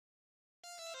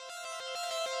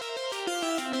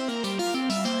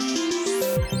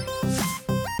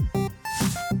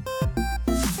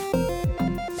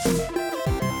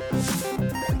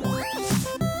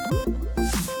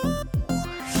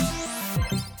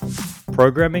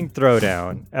Programming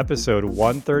Throwdown, episode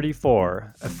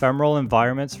 134, Ephemeral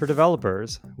Environments for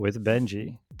Developers with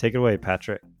Benji. Take it away,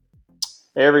 Patrick.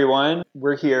 Hey everyone,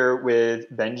 we're here with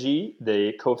Benji,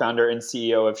 the co-founder and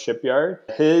CEO of Shipyard.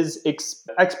 His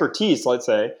expertise, let's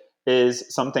say, is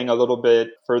something a little bit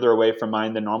further away from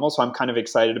mine than normal. So I'm kind of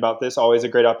excited about this. Always a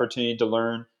great opportunity to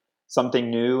learn something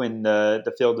new in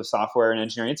the field of software and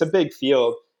engineering. It's a big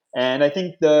field. And I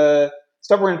think the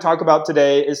stuff we're going to talk about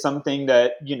today is something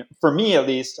that, for me at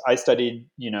least, I studied,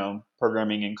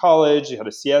 programming in college. I had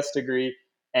a CS degree.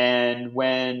 And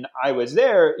when I was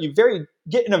there, you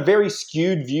get in a very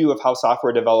skewed view of how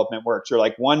software development works. You're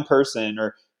like one person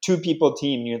or two people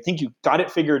team. You think you got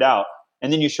it figured out.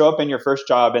 And then you show up in your first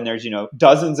job and there's,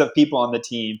 dozens of people on the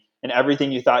team and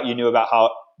everything you thought you knew about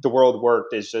how the world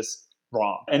worked is just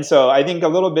wrong. And so I think a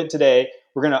little bit today,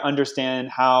 we're going to understand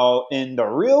how in the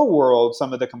real world,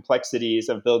 some of the complexities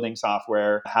of building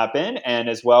software happen, and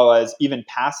as well as even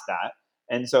past that.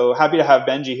 And so happy to have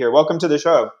Benji here. Welcome to the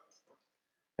show.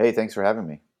 Hey, thanks for having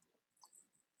me.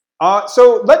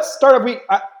 So let's start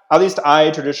off. At least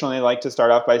I traditionally like to start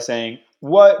off by saying,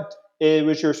 what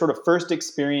was your sort of first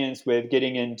experience with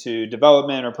getting into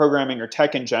development or programming or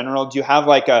tech in general? Do you have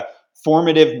like a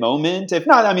formative moment? If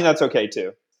not, that's okay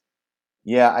too.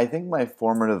 Yeah, I think my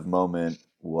formative moment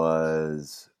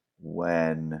was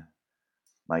when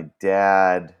my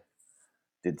dad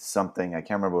did something, I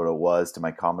can't remember what it was, to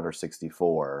my Commodore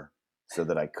 64 so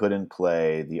that I couldn't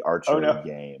play the archery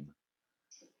game.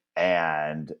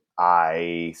 And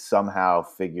I somehow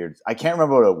figured, I can't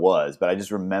remember what it was, but I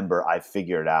just remember I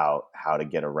figured out how to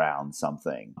get around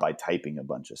something by typing a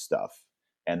bunch of stuff.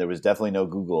 And there was definitely no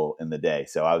Google in the day.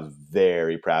 So I was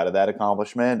very proud of that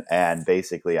accomplishment. And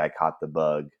basically I caught the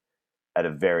bug at a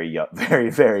very young,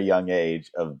 very, very young age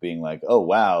of being like, oh,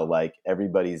 wow, like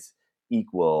everybody's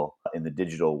equal in the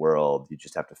digital world. You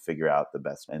just have to figure out the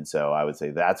best. And so I would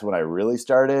say that's when I really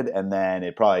started. And then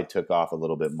it probably took off a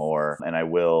little bit more. And I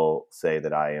will say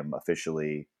that I'm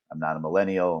not a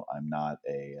millennial. I'm not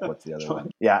what's the other one?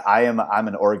 Yeah, I'm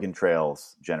an Oregon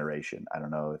Trails generation. I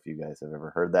don't know if you guys have ever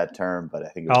heard that term, but I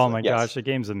think it was gosh, the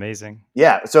game's amazing.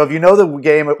 Yeah, so if you know the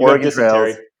game Oregon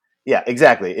Trails, yeah,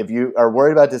 exactly. If you are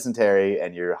worried about dysentery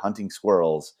and you're hunting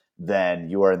squirrels, then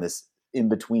you are in this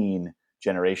in-between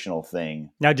generational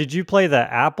thing. Now, did you play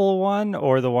the Apple one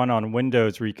or the one on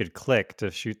Windows where you could click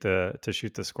to shoot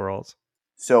the squirrels?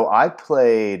 So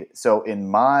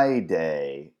in my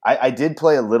day, I did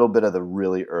play a little bit of the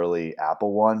really early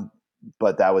Apple one,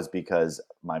 but that was because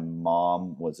my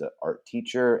mom was an art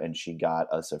teacher and she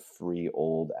got us a free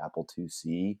old Apple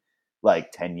IIc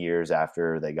like 10 years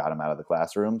after they got them out of the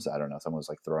classrooms. I don't know, someone was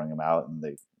like throwing them out and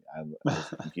I was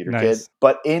a computer Nice. kid.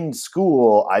 But in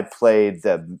school, I played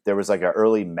there was like an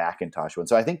early Macintosh one.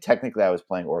 So I think technically I was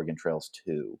playing Oregon Trails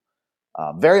 2.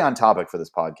 Very on topic for this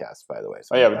podcast, by the way.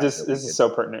 So but this is so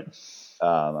pertinent.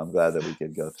 I'm glad that we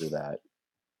could go through that.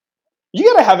 You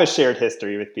got to have a shared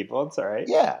history with people. It's all right.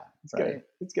 Yeah. It's good.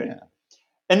 It's good. Yeah.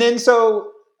 And then,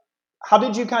 so how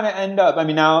did you kind of end up?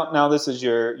 Now this is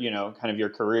your, kind of your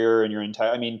career and your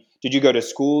entire, did you go to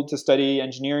school to study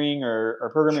engineering or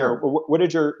programming? Sure. Or what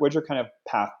did your kind of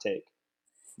path take?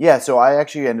 Yeah. So I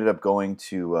actually ended up going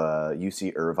to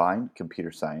UC Irvine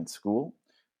Computer Science School.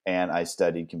 And I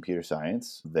studied computer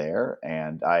science there,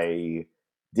 and I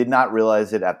did not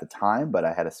realize it at the time, but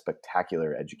I had a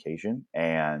spectacular education,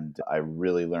 and I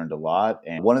really learned a lot.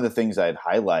 And one of the things I'd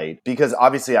highlight, because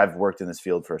obviously I've worked in this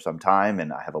field for some time,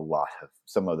 and I have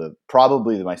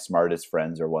probably my smartest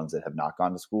friends are ones that have not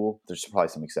gone to school. There's probably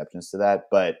some exceptions to that,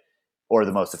 or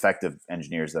the most effective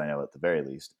engineers that I know at the very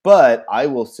least. But I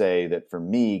will say that for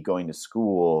me, going to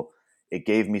school, it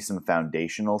gave me some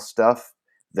foundational stuff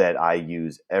that I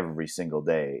use every single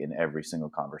day in every single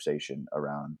conversation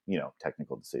around,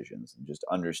 technical decisions and just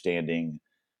understanding,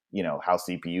 how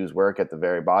CPUs work at the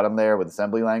very bottom there with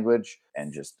assembly language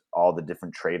and just all the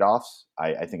different trade-offs.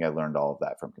 I think I learned all of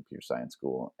that from computer science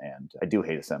school. And I do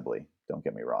hate assembly. Don't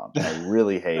get me wrong. I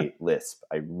really hate Lisp.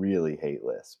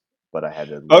 But I had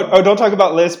to. Don't talk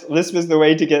about Lisp. Lisp is the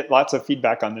way to get lots of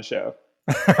feedback on the show.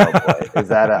 Oh boy. Is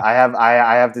that I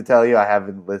have to tell you, I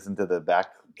haven't listened to the back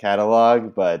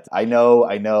catalog, but I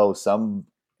know some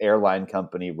airline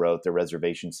company wrote the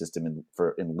reservation system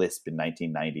in Lisp in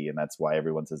 1990, and that's why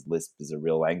everyone says Lisp is a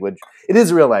real language. It is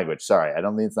a real language. Sorry, I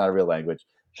don't mean it's not a real language,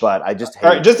 but I just hate.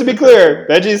 All right, just to be clear,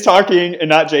 Benji's talking and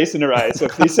not Jason or I. So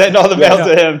please send all the Yeah, mail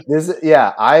no. to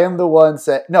him. I am the one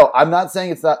saying. No, I'm not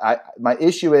saying it's not. My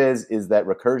issue is that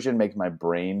recursion makes my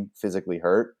brain physically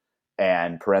hurt,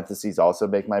 and parentheses also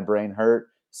make my brain hurt.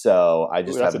 So I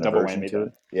just Ooh, that's have a an double aversion whammy to it.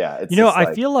 then. Yeah, it's You know, just I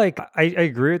like, feel like I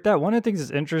agree with that. One of the things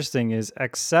that's interesting is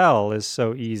Excel is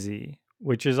so easy,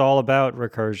 which is all about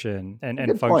recursion and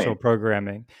good functional point.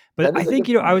 programming. But That I is a think,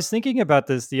 good I point. was thinking about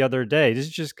this the other day. This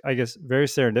is just, I guess, very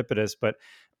serendipitous, but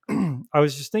I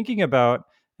was just thinking about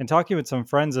and talking with some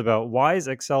friends about why is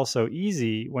Excel so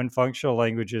easy when functional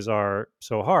languages are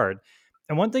so hard.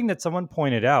 And one thing that someone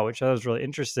pointed out, which I thought was really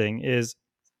interesting, is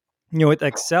with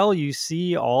Excel, you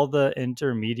see all the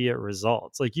intermediate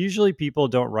results. Like usually people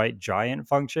don't write giant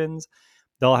functions.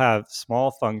 They'll have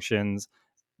small functions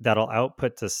that'll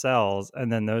output to cells,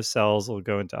 and then those cells will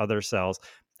go into other cells.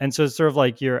 And so it's sort of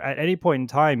like you're at any point in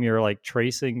time, you're like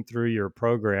tracing through your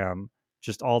program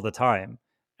just all the time.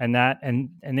 And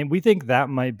then we think that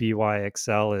might be why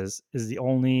Excel is the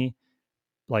only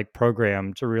like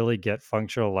program to really get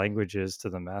functional languages to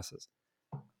the masses.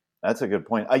 That's a good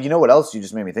point. You know what else you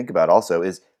just made me think about? Also,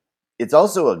 is it's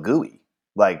also a GUI.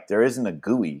 Like there isn't a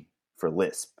GUI for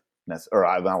Lisp, not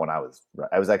when I was.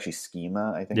 I was actually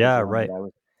Schema. I think is Yeah, the one right. that I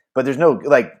was. But there's no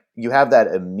like you have that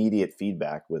immediate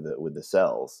feedback with the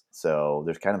cells. So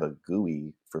there's kind of a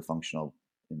GUI for functional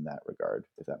in that regard,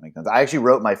 if that makes sense. I actually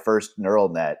wrote my first neural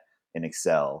net in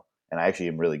Excel, and I actually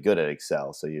am really good at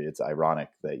Excel. So it's ironic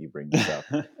that you bring this up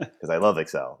because I love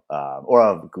Excel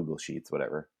or Google Sheets,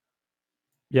 whatever.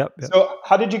 Yep. So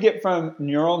how did you get from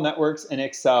neural networks in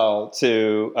Excel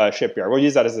to Shipyard? We'll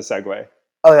use that as a segue.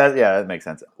 Oh, that makes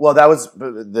sense. Well, that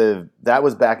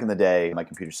was back in the day, my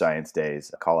computer science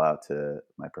days. A call out to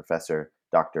my professor,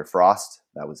 Dr. Frost.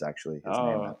 That was actually his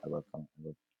name. I love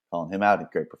calling him out. A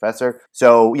great professor.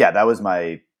 So yeah, that was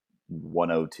my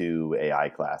 102 AI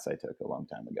class I took a long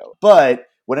time ago. But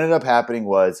what ended up happening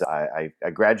was I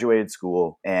graduated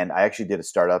school and I actually did a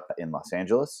startup in Los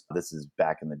Angeles. This is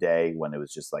back in the day when it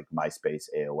was just like MySpace,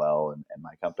 AOL, and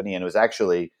my company. And it was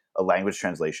actually a language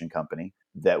translation company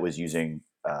that was using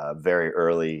very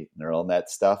early neural net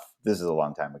stuff. This is a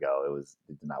long time ago.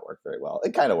 It did not work very well.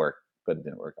 It kind of worked, but it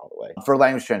didn't work all the way for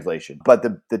language translation. But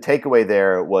the takeaway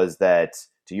there was that,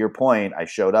 to your point, I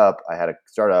showed up, I had a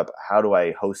startup. How do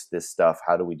I host this stuff?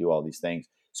 How do we do all these things?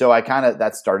 So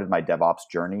that started my DevOps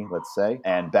journey, let's say.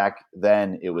 And back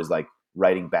then it was like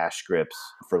writing bash scripts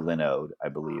for Linode, I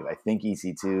believe. I think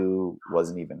EC2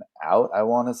 wasn't even out, I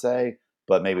want to say,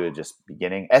 but maybe it was just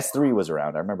beginning. S3 was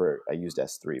around. I remember I used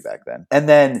S3 back then. And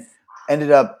then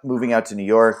ended up moving out to New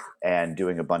York and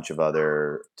doing a bunch of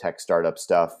other tech startup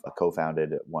stuff. I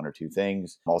co-founded one or two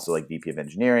things, also like VP of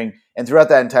engineering. And throughout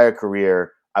that entire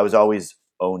career, I was always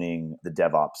owning the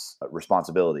DevOps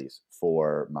responsibilities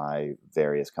for my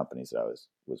various companies that I was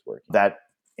working. That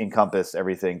encompassed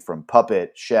everything from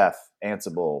Puppet, Chef,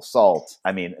 Ansible, Salt.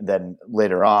 I mean, then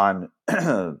later on,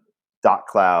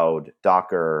 .cloud,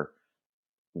 Docker,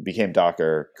 became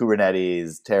Docker,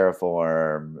 Kubernetes,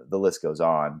 Terraform, the list goes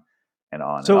on and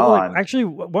on So, and like, on. actually,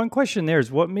 one question there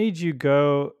is, what made you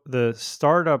go the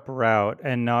startup route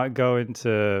and not go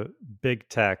into big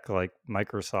tech like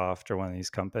Microsoft or one of these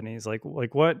companies? Like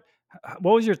what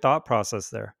was your thought process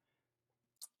there?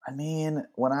 I mean,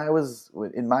 when I was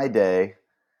in my day,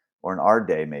 or in our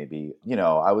day, maybe,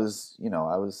 I was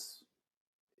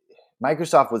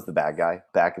Microsoft was the bad guy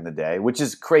back in the day, which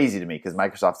is crazy to me because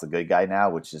Microsoft's the good guy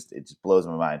now, it just blows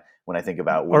my mind when I think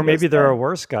about Or Windows maybe there are 10.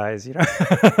 worse guys,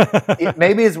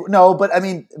 Maybe it's no, but I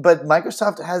mean, but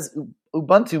Microsoft has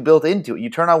Ubuntu built into it. You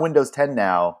turn on Windows 10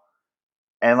 now,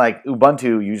 and like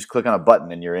Ubuntu, you just click on a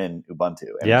button and you're in Ubuntu,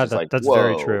 and it's Yeah, just like, that's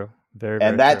very whoa. true. Very,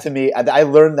 And very that true. to me, I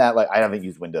learned that, like, I haven't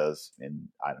used Windows in,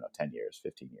 I don't know, 10 years,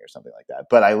 15 years, something like that.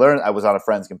 But I was on a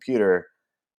friend's computer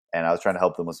and I was trying to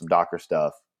help them with some Docker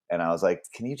stuff. And I was like,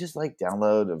 can you just like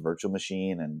download a virtual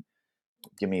machine and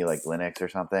give me like Linux or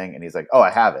something? And he's like, oh, I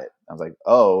have it. I was like,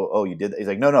 oh, you did that? He's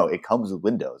like, no, it comes with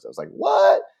Windows. I was like,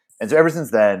 what? And so ever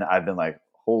since then, I've been like,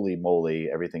 holy moly,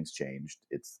 everything's changed.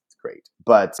 It's great.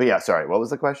 But yeah, sorry, what was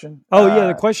the question? Oh yeah,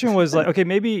 the question was like, okay,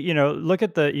 maybe look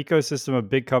at the ecosystem of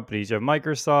big companies. You have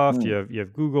Microsoft, you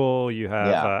have Google, you have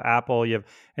Yeah. Apple,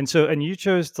 and you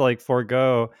chose to like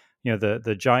forego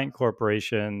the giant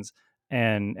corporations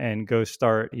and go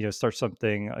start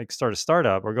something like start a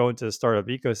startup or go into the startup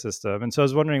ecosystem. And so I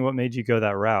was wondering what made you go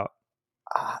that route.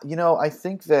 I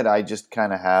think that I just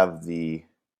kind of have the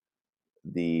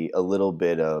a little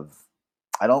bit of,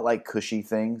 I don't like cushy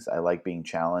things. I like being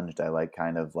challenged. I like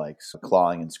kind of like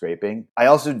clawing and scraping. I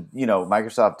also,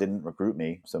 Microsoft didn't recruit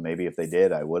me. So maybe if they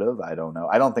did, I would have. I don't know.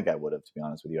 I don't think I would have, to be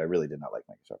honest with you. I really did not like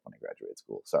Microsoft when I graduated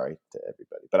school. Sorry to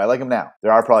everybody. But I like them now.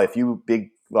 There are probably a few big,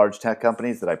 large tech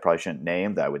companies that I probably shouldn't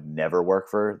name that I would never work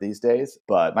for these days.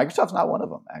 But Microsoft's not one of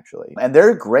them, actually. And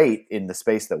they're great in the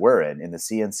space that we're in the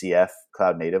CNCF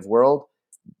cloud native world.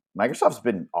 Microsoft's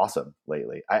been awesome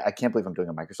lately. I can't believe I'm doing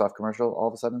a Microsoft commercial all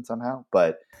of a sudden somehow.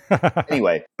 But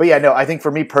anyway, I think for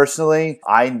me personally,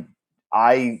 I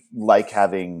like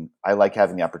having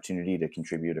the opportunity to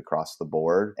contribute across the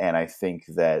board. And I think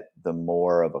that the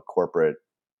more of a corporate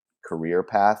career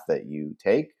path that you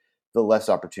take, the less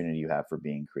opportunity you have for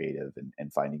being creative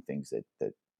and finding things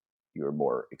that you're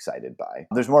more excited by.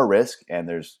 There's more risk and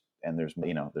there's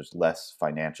less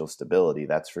financial stability,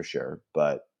 that's for sure.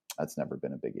 But that's never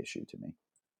been a big issue to me.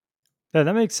 Yeah,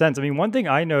 that makes sense. I mean, one thing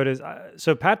I noticed.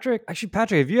 So, Patrick,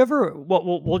 have you ever?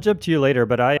 Well, we'll jump to you later,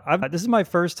 but this is my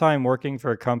first time working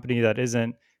for a company that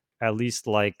isn't at least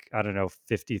like, I don't know,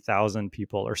 50,000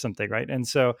 people or something, right? And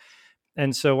so,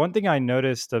 one thing I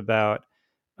noticed about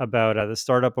the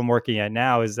startup I'm working at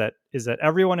now is that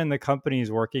everyone in the company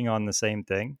is working on the same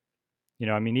thing.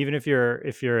 I mean, even if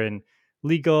you're in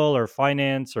legal or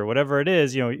finance or whatever it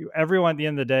is, everyone at the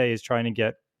end of the day is trying to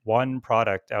get one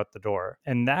product out the door.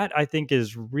 And that I think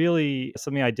is really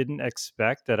something I didn't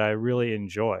expect that I really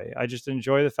enjoy. I just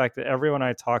enjoy the fact that everyone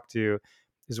I talk to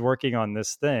is working on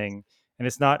this thing. And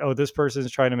it's not, oh, this person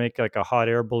is trying to make like a hot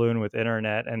air balloon with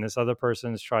internet, and this other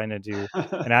person is trying to do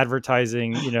an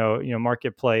advertising,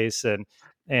 marketplace,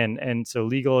 and so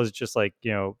legal is just like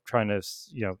trying to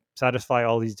satisfy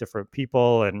all these different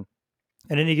people, and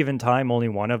at any given time only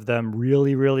one of them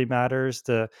really really matters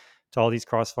to all these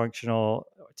cross functional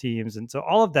teams, and so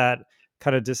all of that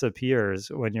kind of disappears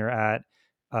when you're at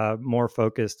a more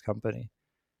focused company.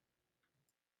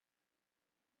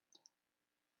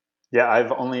 Yeah,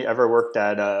 I've only ever worked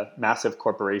at a massive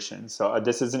corporation, so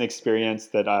this is an experience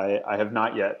that I have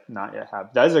not yet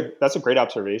had. That's a great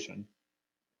observation.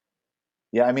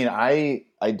 Yeah, I mean, I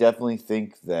definitely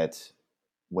think that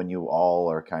when you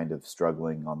all are kind of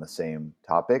struggling on the same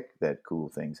topic, that cool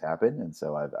things happen. And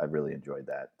so I've really enjoyed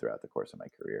that throughout the course of my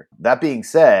career. That being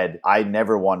said, I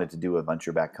never wanted to do a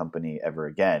venture-backed company ever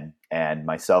again. And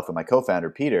myself and my co-founder,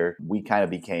 Peter, we kind of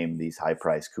became these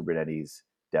high-priced Kubernetes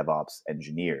DevOps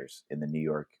engineers in the New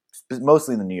York,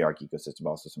 mostly in the New York ecosystem,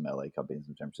 also some LA companies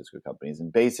and San Francisco companies.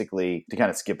 And basically, to kind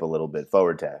of skip a little bit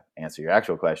forward to answer your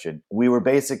actual question, we were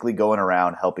basically going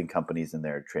around helping companies in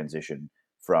their transition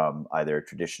from either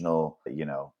traditional,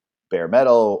 bare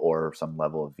metal or some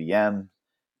level of VM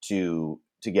to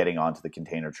getting onto the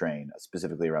container train,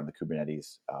 specifically around the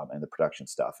Kubernetes and the production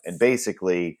stuff. And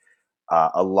basically,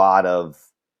 a lot of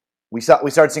we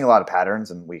started seeing a lot of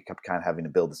patterns, and we kept kind of having to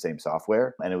build the same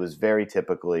software. And it was very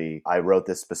typically, I wrote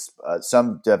this.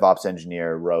 Some DevOps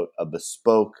engineer wrote a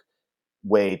bespoke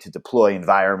way to deploy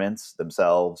environments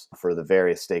themselves for the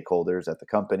various stakeholders at the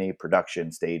company,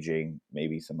 production, staging,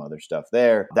 maybe some other stuff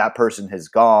there. That person has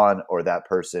gone, or that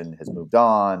person has moved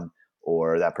on,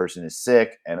 or that person is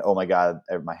sick, and oh my God,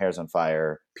 my hair's on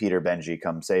fire. Peter, Benji,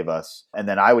 come save us. And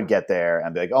then I would get there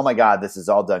and be like, oh my God, this is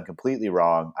all done completely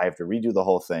wrong. I have to redo the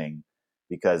whole thing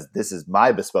because this is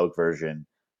my bespoke version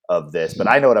of this, but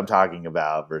I know what I'm talking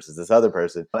about versus this other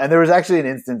person. And there was actually an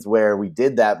instance where we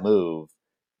did that move,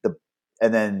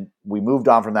 and then we moved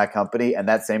on from that company, and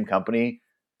that same company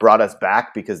brought us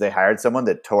back because they hired someone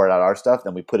that tore out our stuff,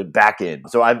 and we put it back in.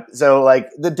 So like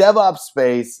the DevOps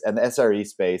space and the SRE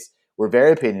space were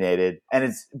very opinionated,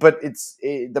 and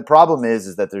the problem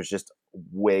is that there's just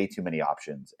way too many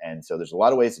options, and so there's a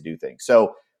lot of ways to do things.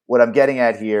 So what I'm getting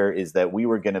at here is that we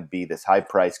were going to be this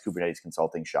high-priced Kubernetes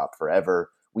consulting shop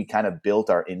forever. We kind of built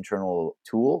our internal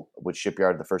tool, which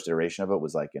Shipyard, the first iteration of it,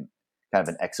 was like kind of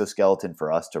an exoskeleton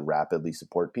for us to rapidly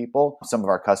support people. Some of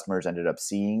our customers ended up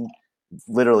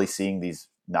literally seeing these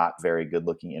not very good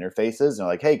looking interfaces. And they're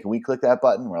like, hey, can we click that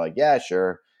button? We're like, yeah,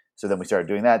 sure. So then we started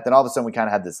doing that. Then all of a sudden we kind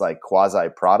of had this like quasi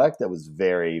product that was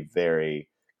very, very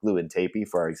glue and tapey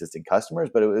for our existing customers,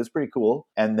 but it was pretty cool.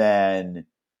 And then,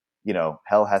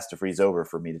 hell has to freeze over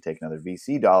for me to take another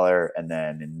VC dollar. And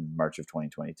then in March of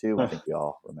 2022, I think we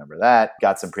all remember that,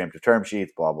 got some preemptive term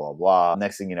sheets, blah, blah, blah.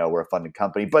 Next thing you know, we're a funded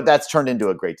company, but that's turned into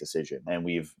a great decision. And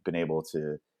we've been able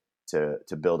to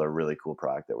build a really cool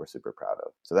product that we're super proud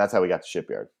of. So that's how we got to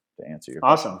Shipyard, to answer your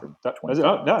question.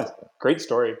 Awesome. Great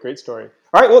story. Great story.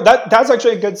 All right. Well, that's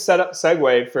actually a good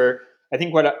segue for, I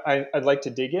think, what I'd like to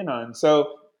dig in on.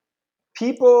 So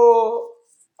people,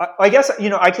 I guess,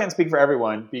 I can't speak for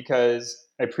everyone because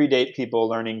I predate people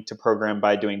learning to program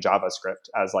by doing JavaScript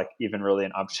as like even really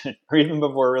an option, or even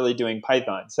before really doing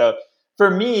Python. So for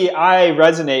me, I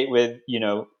resonate with,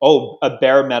 a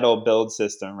bare metal build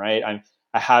system, right?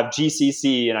 I have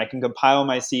GCC and I can compile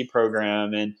my C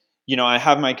program, and I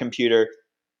have my computer.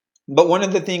 But one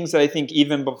of the things that I think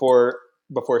even before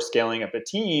scaling up a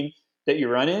team that you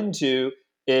run into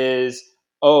is,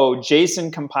 oh,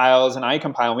 JSON compiles and I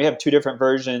compile. And we have two different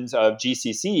versions of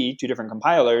GCC, two different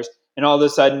compilers, and all of a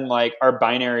sudden, like, our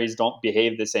binaries don't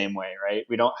behave the same way, right?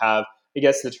 We don't have, I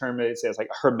guess the term is like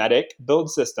a hermetic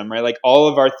build system, right? Like, all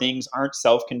of our things aren't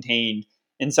self-contained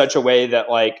in such a way that,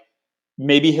 like,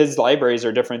 maybe his libraries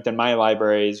are different than my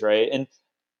libraries, right? And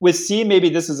with C, maybe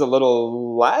this is a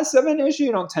little less of an issue.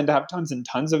 You don't tend to have tons and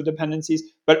tons of dependencies.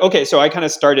 But okay, so I kind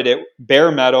of started it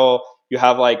bare metal. You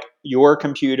have like your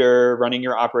computer running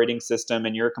your operating system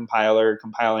and your compiler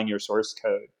compiling your source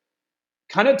code.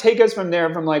 Kind of take us from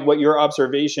there, from like what your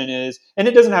observation is. And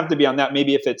it doesn't have to be on that.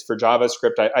 Maybe if it's for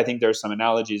JavaScript, I think there's some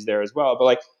analogies there as well. But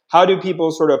like, how do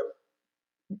people sort of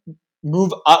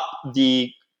move up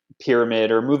the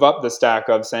pyramid or move up the stack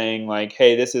of saying like,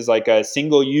 hey, this is like a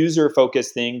single user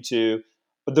focused thing, to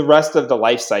the rest of the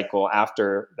life cycle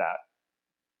after that?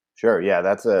 Sure. Yeah,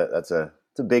 it's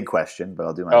a big question, but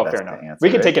I'll do my Oh, best fair to enough. answer We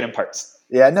can it. take it in parts.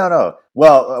 Yeah, no.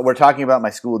 Well, we're talking about my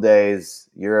school days.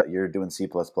 You're doing C++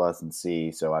 and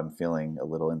C, so I'm feeling a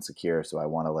little insecure. So I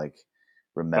want to like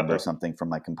remember Uh-oh. something from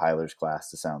my compiler's class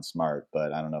to sound smart,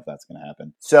 but I don't know if that's going to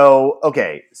happen. So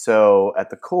okay, so at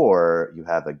the core you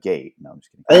have a gate. No, I'm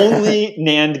just kidding. Only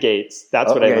NAND gates.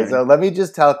 That's what I Okay, learned. so let me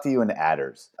just talk to you in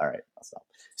adders. All right, I'll stop.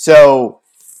 So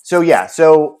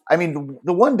I mean,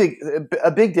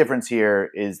 a big difference here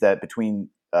is that between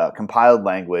compiled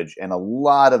language and a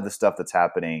lot of the stuff that's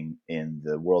happening in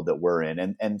the world that we're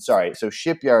in, and sorry, so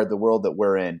Shipyard, the world that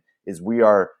we're in, is we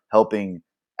are helping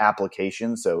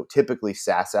applications, so typically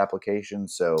SaaS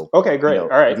applications. So Okay, great. All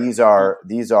right. these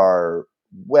are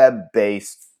web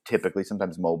based, typically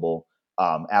sometimes mobile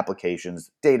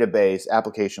applications, database,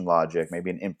 application logic, maybe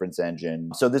an inference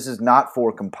engine. So this is not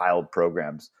for compiled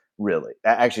programs, really.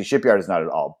 Actually, Shipyard is not at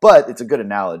all, but it's a good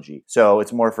analogy. So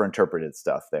it's more for interpreted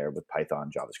stuff there with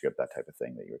Python, JavaScript, that type of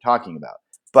thing that you were talking about.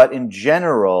 But in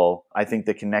general, I think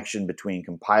the connection between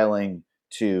compiling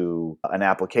to an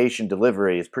application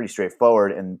delivery is pretty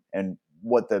straightforward. And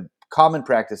what the common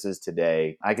practice is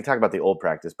today, I could talk about the old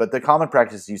practice, but the common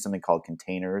practice is use something called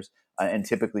containers, and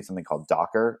typically something called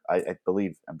Docker. I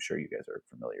believe, I'm sure you guys are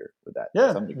familiar with that to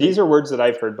Yeah, some degree. these are words that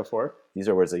I've heard before. These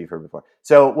are words that you've heard before.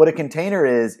 So what a container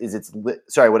is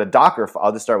what a Docker,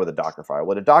 I'll just start with a Docker file.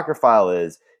 What a Docker file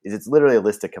is it's literally a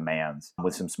list of commands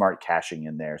with some smart caching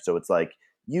in there. So it's like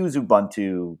use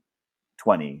Ubuntu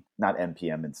 20, not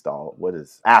npm install. What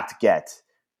is apt-get,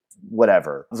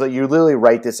 whatever. So you literally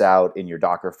write this out in your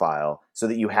Docker file so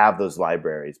that you have those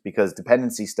libraries, because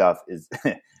dependency stuff is,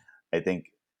 I think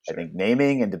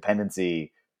naming and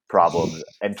dependency problems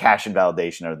and cache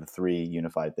invalidation are the three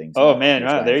unified things in Oh the man,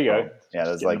 computer wow, there science you go. world. Yeah,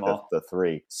 that's Getting like them all. the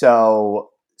three.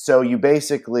 So you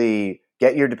basically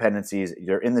get your dependencies,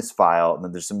 you're in this file, and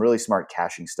then there's some really smart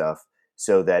caching stuff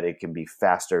so that it can be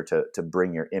faster to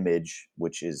bring your image,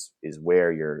 which is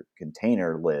where your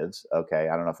container lives. Okay,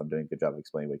 I don't know if I'm doing a good job of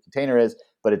explaining what a container is,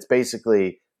 but it's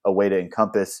basically a way to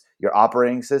encompass your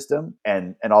operating system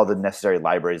and all the necessary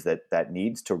libraries that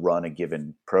needs to run a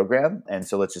given program. And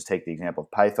so let's just take the example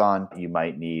of Python. You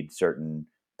might need certain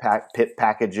pip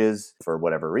packages for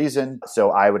whatever reason. So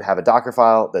I would have a Docker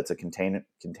file that's a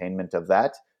containment of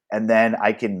that. And then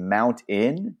I can mount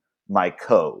in my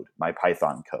code, my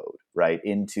Python code, right,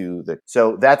 into the.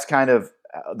 So that's kind of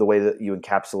the way that you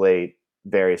encapsulate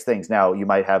various things. Now you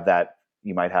might have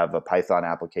a Python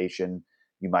application,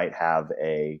 you might have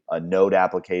a Node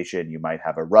application, you might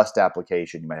have a Rust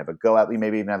application, you might have a Go app, you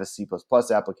maybe even have a C++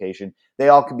 application. They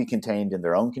all can be contained in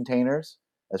their own containers.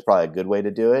 That's probably a good way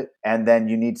to do it. And then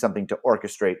you need something to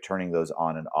orchestrate turning those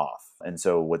on and off. And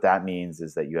so what that means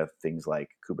is that you have things like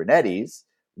Kubernetes,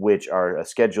 which are a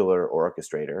scheduler or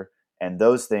orchestrator, and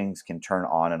those things can turn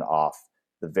on and off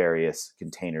the various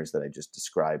containers that I just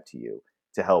described to you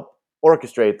to help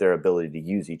orchestrate their ability to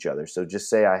use each other. So just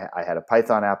say I had a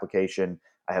Python application,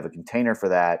 I have a container for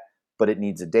that, but it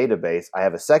needs a database. I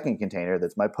have a second container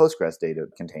that's my Postgres data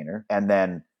container. And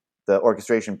then the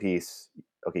orchestration piece,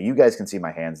 okay, you guys can see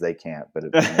my hands, they can't, but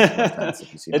it makes more sense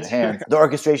if you see my hands. The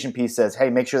orchestration piece says, hey,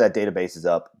 make sure that database is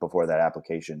up before that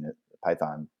application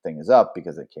Python thing is up,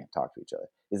 because it can't talk to each other.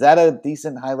 Is that a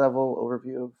decent high level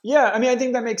overview? Yeah, I mean, I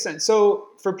think that makes sense. So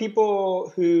for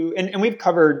people who, and we've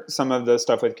covered some of the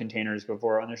stuff with containers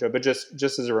before on the show, but just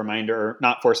as a reminder,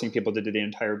 not forcing people to do the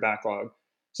entire backlog.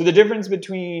 So the difference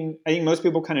between, I think most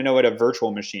people kind of know what a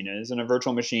virtual machine is, and a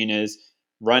virtual machine is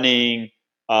running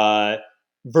a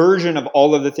version of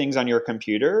all of the things on your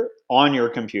computer on your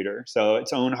computer. So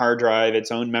its own hard drive,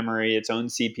 its own memory, its own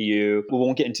CPU. We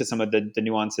won't get into some of the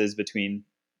nuances between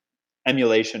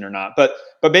emulation or not, but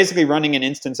basically running an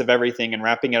instance of everything and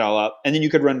wrapping it all up. And then you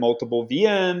could run multiple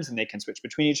VMs and they can switch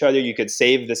between each other. You could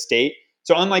save the state.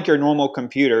 So unlike your normal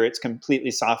computer, it's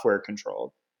completely software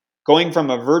controlled. Going from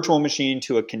a virtual machine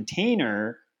to a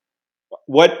container,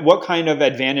 what kind of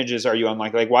advantages are you on?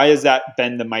 Like why has that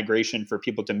been the migration for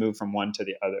people to move from one to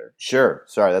the other? Sure.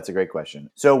 Sorry, that's a great question.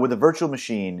 So with a virtual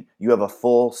machine, you have a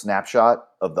full snapshot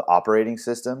of the operating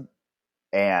system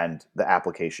and the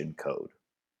application code,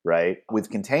 right? With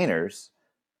containers,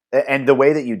 and the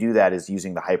way that you do that is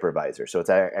using the hypervisor. So it's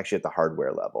actually at the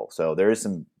hardware level. So there is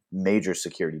some major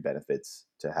security benefits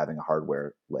to having a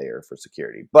hardware layer for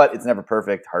security, but it's never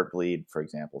perfect. Heartbleed, for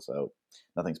example. So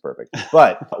nothing's perfect.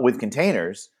 But with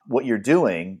containers, what you're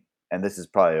doing, and this is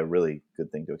probably a really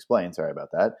good thing to explain, sorry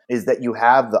about that, is that you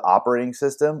have the operating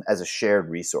system as a shared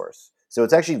resource. So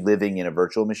it's actually living in a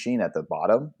virtual machine at the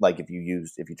bottom. Like if you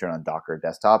turn on Docker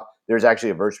desktop, there's actually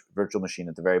a virtual machine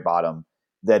at the very bottom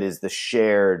that is the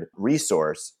shared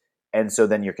resource. And so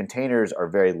then your containers are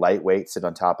very lightweight, sit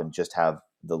on top, and just have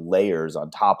the layers on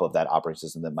top of that operating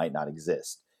system that might not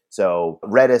exist. So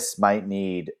Redis might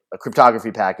need a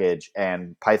cryptography package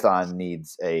and Python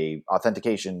needs a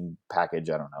authentication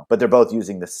package, I don't know. But they're both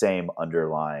using the same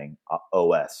underlying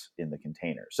OS in the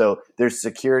container. So there's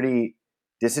security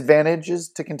disadvantages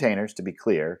to containers, to be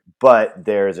clear, but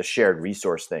there's a shared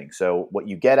resource thing. So what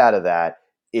you get out of that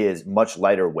is much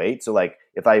lighter weight. So like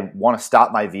if I want to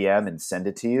stop my VM and send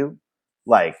it to you,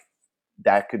 like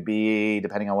that could be,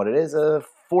 depending on what it is, a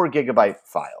 4 GB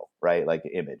file, right? Like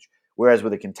an image. Whereas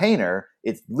with a container,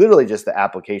 it's literally just the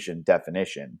application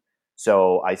definition.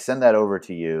 So I send that over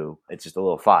to you. It's just a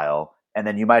little file. And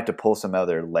then you might have to pull some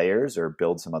other layers or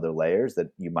build some other layers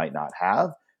that you might not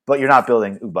have, but you're not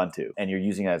building Ubuntu and you're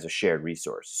using it as a shared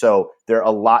resource. So they're a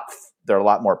lot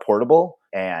more portable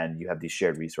and you have these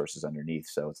shared resources underneath.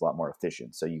 So it's a lot more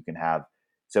efficient.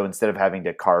 So instead of having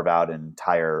to carve out an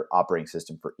entire operating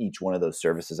system for each one of those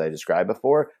services I described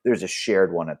before, there's a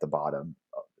shared one at the bottom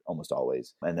almost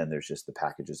always. And then there's just the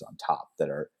packages on top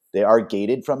they are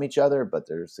gated from each other, but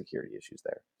there's security issues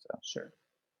there. So Sure.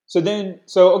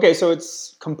 So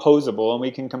it's composable, and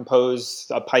we can compose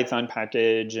a Python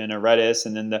package and a Redis,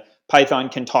 and then the Python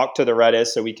can talk to the Redis,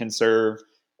 so we can serve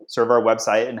our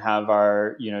website and have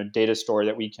our data store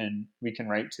that we can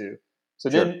write to. So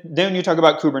Sure. then you talk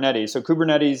about Kubernetes. So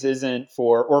Kubernetes isn't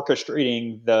for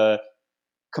orchestrating the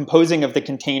composing of the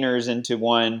containers into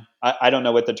one. I don't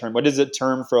know what is the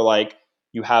term for, like,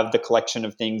 you have the collection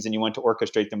of things and you want to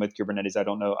orchestrate them with Kubernetes. I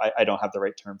don't know. I don't have the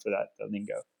right term for that, the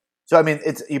lingo. So I mean,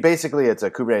 it's a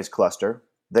Kubernetes cluster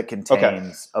that Okay.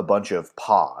 contains a bunch of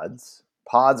pods.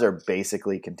 Pods are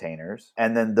basically containers,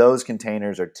 and then those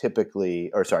containers are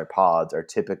pods are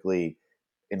typically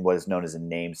in what is known as a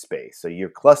namespace. So your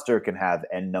cluster can have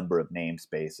n number of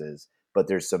namespaces, but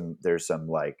there's some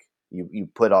like you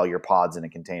put all your pods in a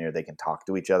container, they can talk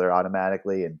to each other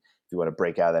automatically, and if you want to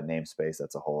break out of that namespace,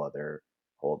 that's a whole other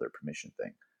permission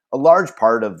thing. A large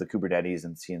part of the Kubernetes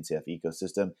and CNCF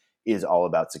ecosystem is all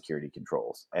about security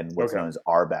controls and what's known as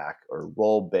RBAC, or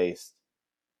role-based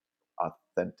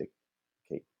authenticate.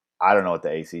 I don't know what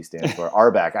the AC stands for.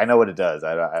 RBAC, I know what it does.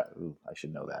 I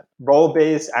should know that.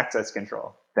 Role-based access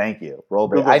control. Thank you.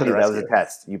 Role-based. I knew that was a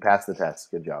test. You passed the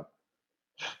test. Good job.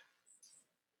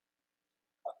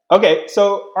 Okay,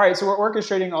 so all right, so we're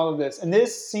orchestrating all of this, and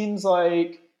this seems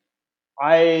like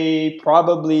I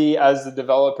probably, as the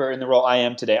developer in the role I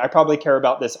am today, I probably care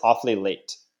about this awfully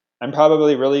late. I'm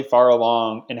probably really far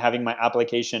along in having my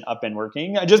application up and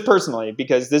working, just personally,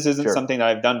 because this isn't something that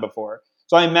I've done before.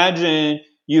 So I imagine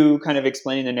you kind of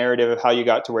explaining the narrative of how you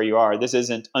got to where you are. This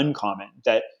isn't uncommon,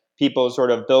 that people sort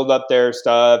of build up their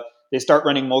stuff. They start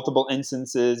running multiple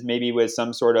instances, maybe with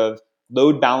some sort of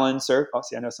load balancer. Oh,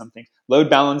 see, I know something.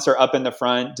 Load balancer up in the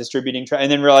front, distributing,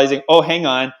 and then realizing, oh, hang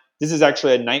on, this is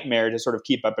actually a nightmare to sort of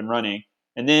keep up and running.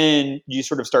 And then you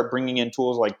sort of start bringing in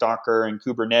tools like Docker and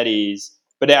Kubernetes,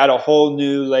 but add a whole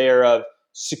new layer of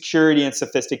security and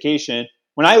sophistication.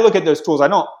 When I look at those tools, I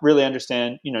don't really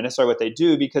understand, necessarily what they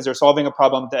do, because they're solving a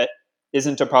problem that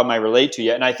isn't a problem I relate to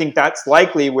yet. And I think that's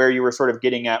likely where you were sort of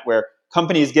getting at, where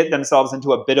companies get themselves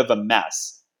into a bit of a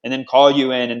mess and then call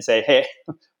you in and say, hey,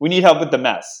 we need help with the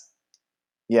mess.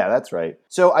 Yeah, that's right.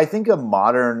 So I think a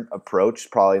modern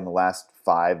approach, probably in the last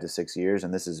 5 to 6 years,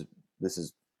 and this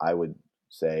is I would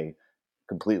say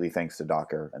completely thanks to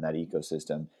Docker and that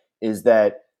ecosystem, is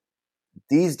that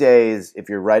these days, if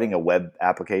you're writing a web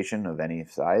application of any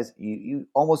size, you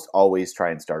almost always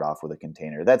try and start off with a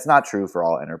container. That's not true for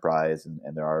all enterprise, and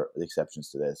there are exceptions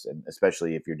to this. And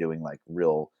especially if you're doing like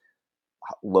real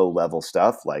low level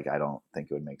stuff, like I don't think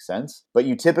it would make sense. But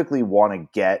you typically want to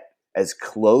get as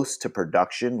close to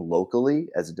production locally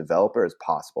as a developer as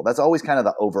possible. That's always kind of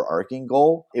the overarching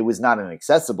goal. It was not an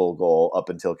accessible goal up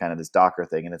until kind of this Docker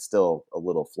thing, and it's still a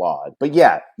little flawed. But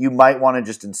yeah, you might want to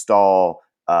just install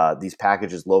these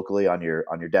packages locally on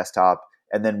your desktop.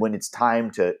 And then when it's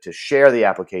time to share the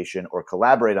application or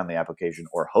collaborate on the application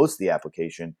or host the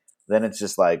application, then it's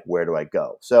just like, where do I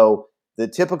go? So the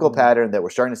typical pattern that we're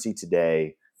starting to see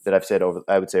today, that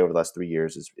I would say over the last 3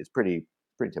 years, is pretty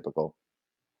typical,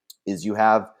 is you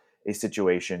have a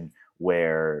situation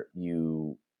where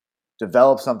you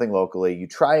develop something locally, you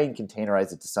try and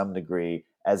containerize it to some degree.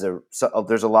 There's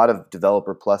a lot of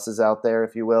developer pluses out there,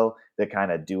 if you will, that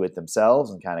kind of do it themselves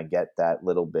and kind of get that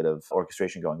little bit of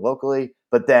orchestration going locally.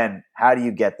 But then how do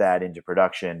you get that into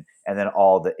production? And then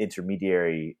all the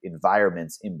intermediary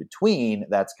environments in between,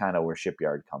 that's kind of where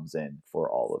Shipyard comes in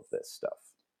for all of this stuff.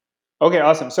 Okay,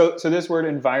 awesome. So this word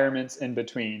environments in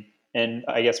between, and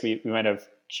I guess we might have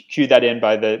cued that in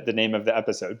by the name of the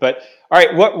episode. But all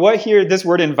right, what here, this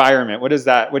word environment, what is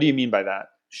that? What do you mean by that?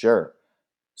 Sure.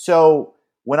 So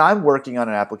when I'm working on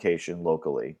an application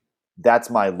locally, that's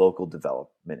my local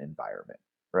development environment,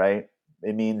 right?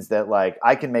 It means that like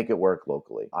I can make it work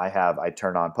locally. I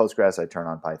turn on Postgres, I turn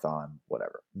on Python,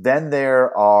 whatever. Then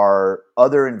there are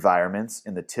other environments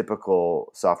in the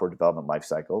typical software development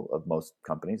lifecycle of most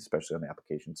companies, especially on the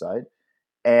application side.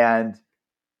 And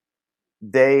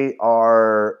they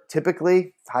are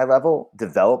typically high level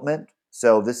development.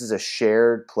 So this is a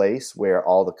shared place where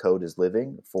all the code is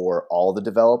living for all the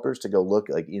developers to go look,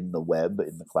 like in the web,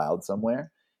 in the cloud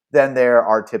somewhere. Then there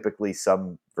are typically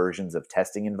some versions of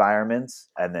testing environments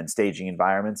and then staging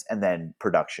environments and then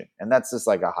production. And that's just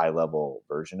like a high level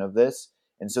version of this.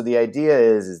 And so the idea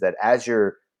is that as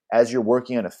you're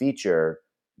working on a feature,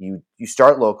 you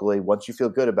start locally. Once you feel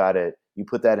good about it, you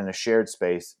put that in a shared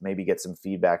space, maybe get some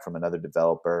feedback from another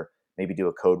developer, maybe do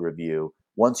a code review.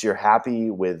 Once you're happy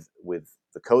with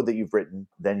the code that you've written,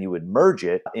 then you would merge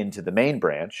it into the main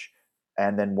branch.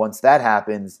 And then once that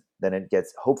happens, then it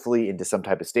gets hopefully into some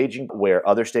type of staging where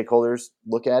other stakeholders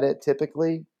look at it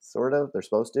typically, sort of, they're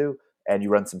supposed to, and you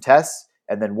run some tests.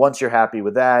 And then once you're happy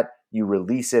with that, you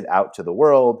release it out to the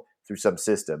world through some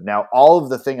system. Now, all of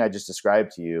the thing I just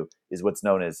described to you is what's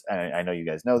known as, and I know you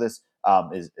guys know this,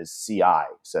 is CI.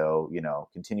 So,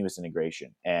 continuous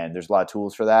integration. And there's a lot of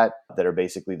tools for that are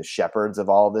basically the shepherds of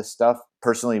all of this stuff.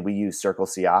 Personally, we use Circle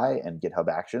CI and GitHub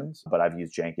Actions, but I've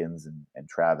used Jenkins and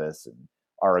Travis and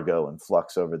Argo and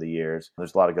Flux over the years.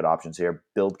 There's a lot of good options here.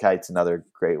 BuildKite's another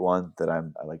great one that I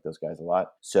like those guys a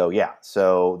lot. So yeah,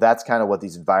 so that's kind of what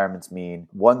these environments mean.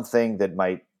 One thing that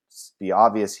might be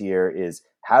obvious here is,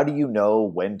 how do you know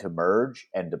when to merge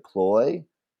and deploy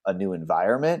a new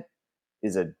environment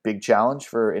is a big challenge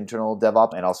for internal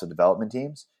DevOps and also development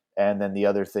teams. And then the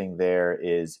other thing there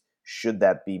is, should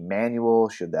that be manual?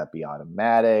 Should that be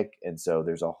automatic? And so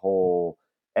there's a whole,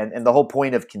 and the whole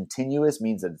point of continuous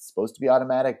means that it's supposed to be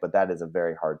automatic, but that is a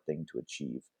very hard thing to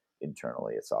achieve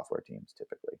internally at software teams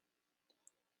typically.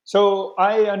 So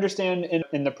I understand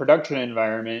in the production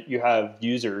environment, you have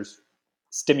users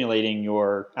stimulating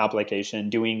your application,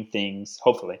 doing things,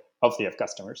 hopefully you have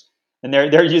customers, and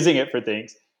they're using it for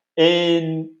things.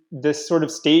 In this sort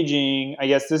of staging, I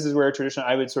guess this is where traditionally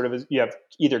I would sort of, you have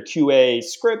either QA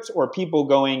scripts or people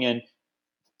going and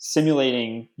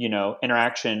simulating,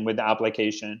 interaction with the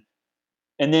application.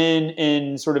 And then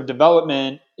in sort of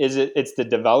development, it's the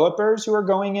developers who are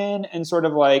going in and sort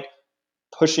of like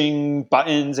pushing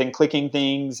buttons and clicking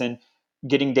things and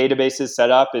getting databases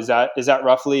set up. Is that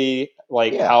roughly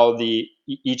like how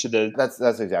each of the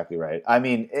That's exactly right. I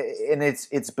mean, and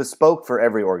it's bespoke for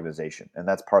every organization, and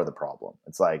that's part of the problem.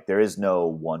 It's like there is no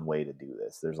one way to do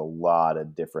this. There's a lot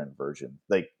of different versions.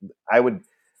 Like I would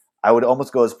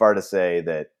almost go as far to say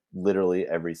that literally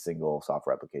every single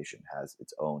software application has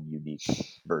its own unique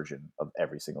version of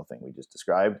every single thing we just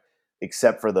described,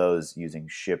 except for those using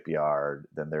Shipyard.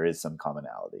 Then there is some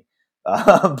commonality,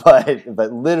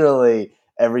 but literally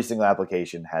every single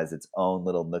application has its own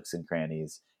little nooks and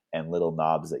crannies and little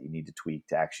knobs that you need to tweak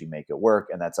to actually make it work.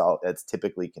 And that's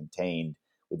typically contained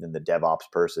within the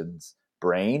DevOps person's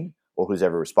brain or who's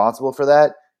ever responsible for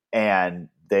that. And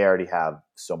they already have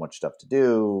so much stuff to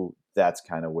do. That's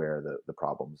kind of where the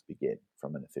problems begin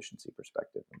from an efficiency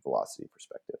perspective and velocity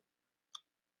perspective.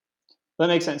 That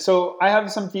makes sense. So I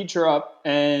have some feature up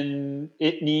and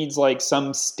it needs like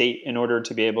some state in order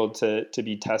to be able to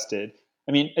be tested.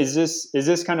 I mean, is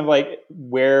this kind of like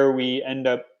where we end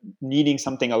up needing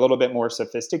something a little bit more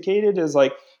sophisticated? Is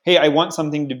like, hey, I want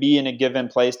something to be in a given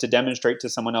place to demonstrate to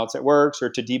someone else it works or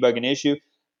to debug an issue.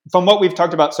 From what we've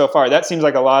talked about so far, that seems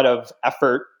like a lot of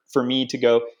effort for me to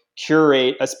go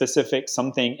curate a specific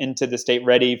something into the state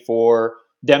ready for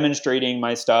demonstrating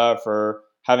my stuff or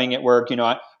having it work.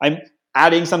 I'm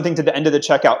adding something to the end of the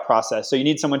checkout process. So you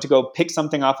need someone to go pick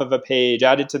something off of a page,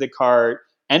 add it to the cart,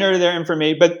 enter their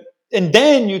information, and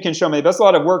then you can show me. That's a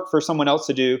lot of work for someone else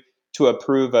to do to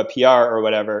approve a PR or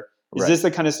whatever. Is this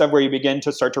the kind of stuff where you begin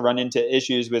to start to run into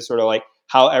issues with sort of like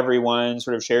how everyone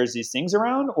sort of shares these things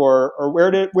around, or where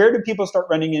do people start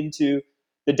running into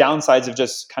the downsides of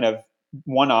just kind of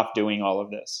one-off doing all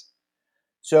of this?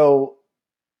 So,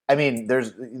 I mean,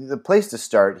 there's the place to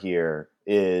start here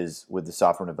is with the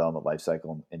software development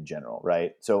lifecycle in general,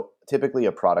 right? So typically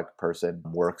a product person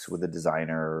works with a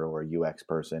designer or a UX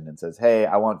person and says, hey,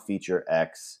 I want feature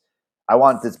X. I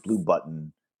want this blue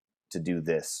button to do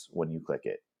this when you click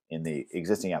it in the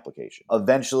existing application.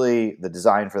 Eventually, the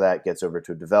design for that gets over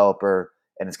to a developer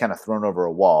and it's kind of thrown over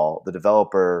a wall. The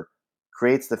developer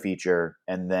creates the feature,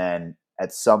 and then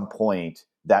at some point,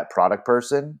 that product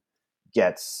person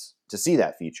gets to see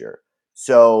that feature.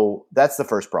 So that's the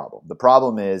first problem. The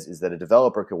problem is that a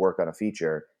developer could work on a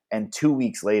feature and 2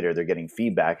 weeks later they're getting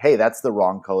feedback, hey, that's the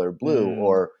wrong color blue,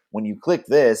 or when you click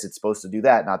this, it's supposed to do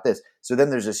that, not this. So then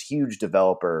there's this huge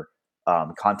developer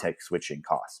context switching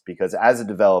costs, because as a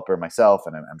developer myself,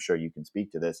 and I'm sure you can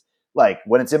speak to this, like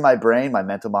when it's in my brain, my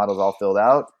mental model's all filled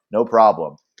out, no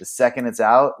problem. The second it's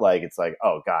out, like it's like,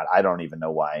 oh God, I don't even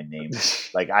know why I named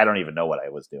like I don't even know what I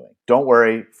was doing. Don't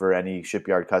worry, for any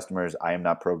Shipyard customers, I am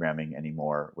not programming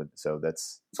anymore. So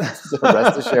that's so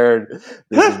rest assured,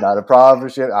 this is not a problem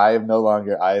for Ship. I am no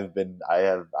longer. I haven't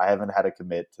had a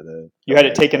commit to the. You had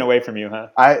it taken away from you, huh?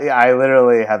 I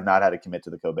literally have not had a commit to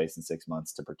the code base in 6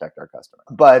 months to protect our customer.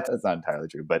 But that's not entirely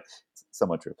true, but it's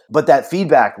somewhat true. But that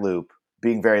feedback loop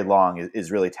being very long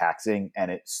is really taxing, and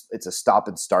it's a stop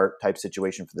and start type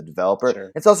situation for the developer.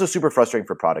 Sure. It's also super frustrating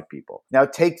for product people. Now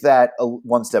take that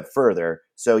one step further.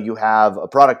 So you have a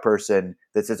product person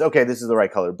that says, okay, this is the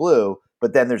right color blue,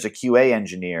 but then there's a QA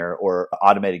engineer or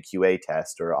automated QA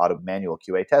test or manual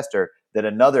QA tester that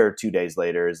another 2 days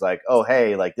later is like, oh,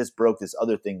 hey, like this broke this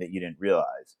other thing that you didn't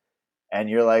realize. And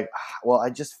you're like, well, I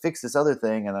just fixed this other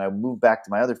thing and then I moved back to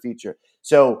my other feature.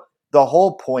 So the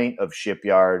whole point of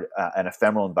Shipyard and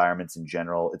ephemeral environments in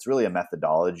general, it's really a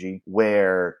methodology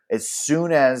where as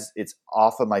soon as it's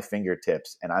off of my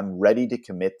fingertips and I'm ready to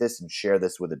commit this and share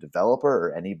this with a developer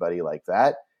or anybody like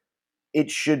that, it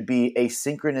should be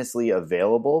asynchronously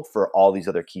available for all these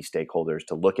other key stakeholders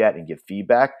to look at and give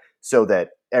feedback, so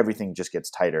that everything just gets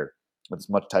tighter. It's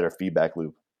a much tighter feedback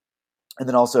loop. And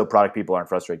then also product people aren't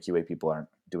frustrated. QA people aren't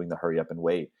doing the hurry up and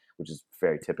wait, which is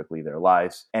very typically their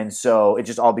lives. And so it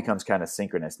just all becomes kind of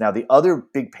synchronous. Now, the other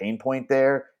big pain point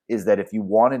there is that if you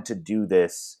wanted to do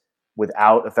this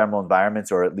without ephemeral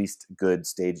environments, or at least good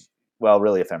stage, well,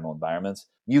 really ephemeral environments,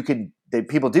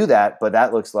 people do that, but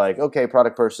that looks like, okay,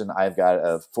 product person, I've got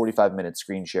a 45-minute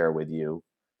screen share with you,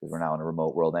 because we're now in a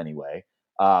remote world anyway.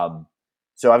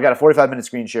 So I've got a 45-minute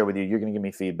screen share with you. You're going to give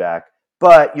me feedback,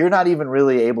 but you're not even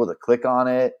really able to click on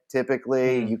it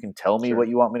typically. You can tell me what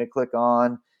you want me to click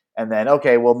on. And then,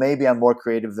 okay, well, maybe I'm more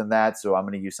creative than that, so I'm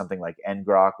going to use something like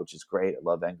ngrok, which is great. I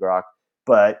love ngrok.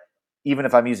 But even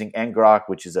if I'm using ngrok,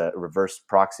 which is a reverse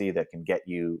proxy that can get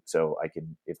you, so I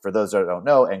can, if for those that don't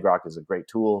know, ngrok is a great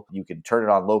tool. You can turn it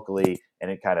on locally and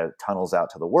it kind of tunnels out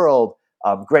to the world.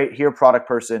 Great, here, product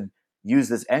person, use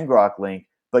this ngrok link,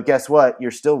 but guess what?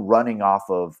 You're still running off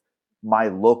of my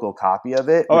local copy of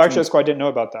it. Oh, actually, that's cool. I didn't know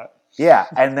about that. Yeah,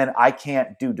 and then I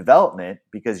can't do development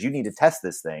because you need to test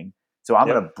this thing. So I'm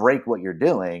going to break what you're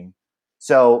doing.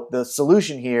 So the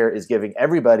solution here is giving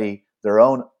everybody their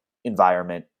own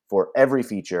environment for every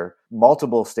feature,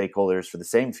 multiple stakeholders for the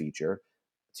same feature.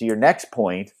 To your next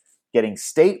point, getting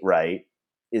state right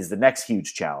is the next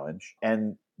huge challenge.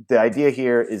 And the idea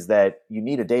here is that you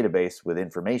need a database with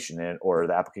information in it, or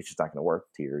the application's not going to work,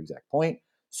 to your exact point.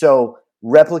 So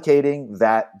replicating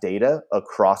that data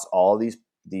across all these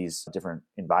different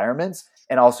environments,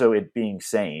 and also it being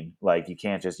sane. Like you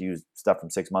can't just use stuff from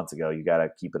 6 months ago. You got to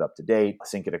keep it up to date,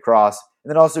 sync it across,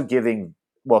 and then also giving,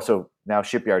 well, so now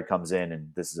Shipyard comes in, and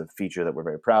this is a feature that we're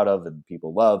very proud of and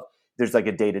people love. There's like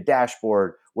a data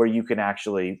dashboard where you can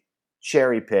actually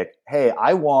cherry pick, hey,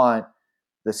 I want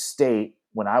the state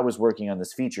when I was working on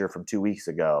this feature from 2 weeks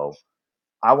ago.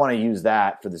 I want to use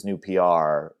that for this new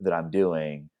PR that I'm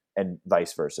doing, and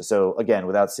vice versa. So again,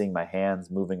 without seeing my hands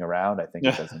moving around, I think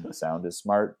it doesn't sound as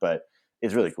smart, but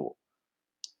it's really cool.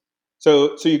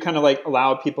 So you kind of like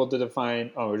allow people to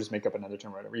define, or just make up another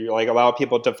term, or whatever. You like allow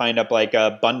people to find up like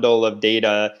a bundle of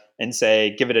data and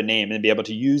say, give it a name and be able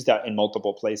to use that in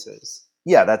multiple places.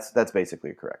 Yeah, that's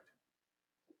basically correct.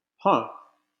 Huh.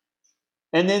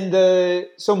 And then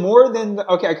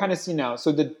okay, I kind of see now.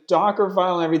 So the Docker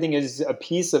file and everything is a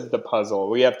piece of the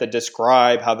puzzle. We have to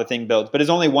describe how the thing builds, but it's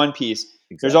only one piece.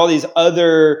 Exactly. There's all these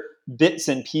other bits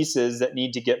and pieces that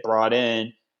need to get brought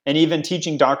in. And even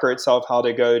teaching Docker itself how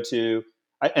to go to,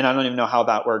 and I don't even know how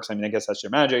that works. I mean, I guess that's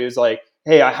your magic. It's like,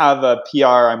 hey, I have a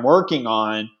PR I'm working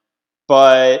on,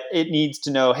 but it needs to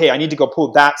know, hey, I need to go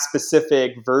pull that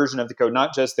specific version of the code,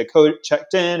 not just the code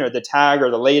checked in or the tag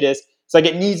or the latest. It's like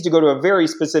it needs to go to a very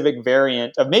specific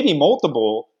variant of maybe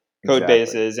multiple code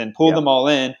bases and pull them all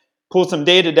in, pull some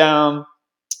data down,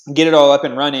 get it all up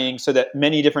and running so that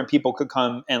many different people could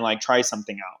come and like try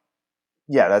something out.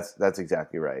 Yeah, that's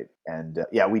exactly right. And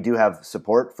we do have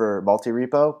support for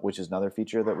multi-repo, which is another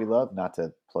feature that we love, not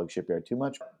to plug Shipyard too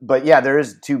much. But yeah, there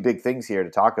is two big things here to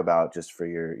talk about just for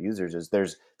your users. Is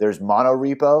there's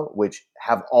mono-repo, which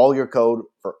have all your code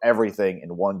for everything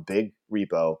in one big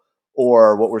repo,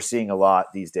 or what we're seeing a lot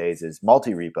these days is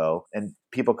multi-repo, and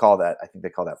people call that, I think they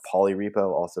call that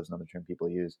polyrepo, also is another term people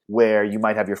use, where you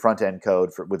might have your front-end code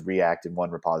with React in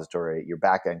one repository, your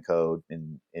back-end code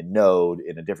in Node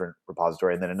in a different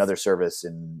repository, and then another service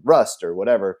in Rust or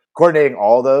whatever. Coordinating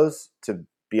all those to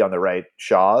be on the right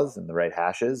SHAs and the right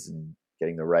hashes and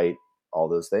getting the right all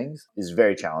those things is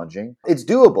very challenging. It's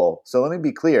doable. So let me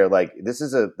be clear, like this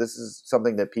is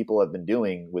something that people have been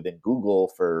doing within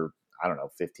Google for, I don't know,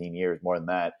 15 years, more than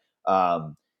that,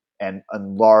 and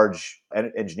large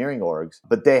engineering orgs,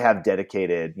 but they have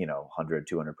dedicated, 100,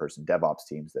 200 person DevOps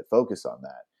teams that focus on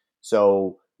that.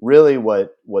 So really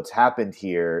what's happened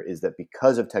here is that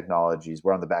because of technologies,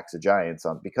 we're on the backs of giants,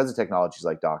 because of technologies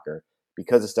like Docker,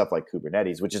 because of stuff like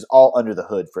Kubernetes, which is all under the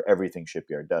hood for everything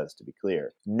Shipyard does, to be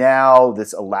clear. Now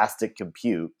this elastic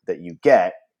compute that you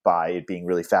get by it being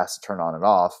really fast to turn on and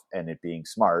off and it being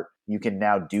smart, you can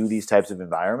now do these types of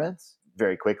environments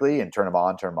very quickly and turn them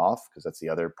on, turn them off, because that's the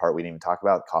other part we didn't even talk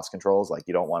about, cost controls. Like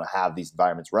you don't want to have these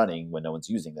environments running when no one's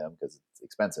using them because it's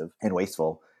expensive and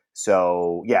wasteful.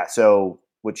 So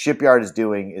what Shipyard is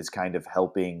doing is kind of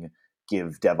helping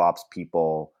give DevOps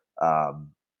people,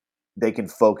 they can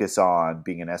focus on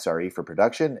being an SRE for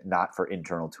production, not for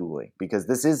internal tooling, because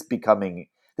this is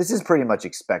pretty much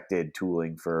expected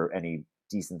tooling for any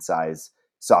decent size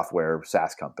software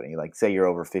SaaS company. Like say you're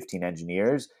over 15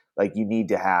 engineers, like you need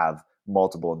to have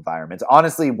multiple environments.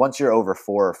 Honestly, once you're over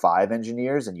 4 or 5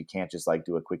 engineers and you can't just like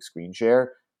do a quick screen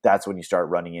share, that's when you start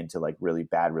running into like really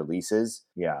bad releases.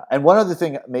 Yeah. And one other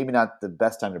thing, maybe not the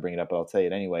best time to bring it up, but I'll tell you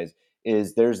it anyways,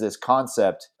 is there's this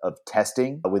concept of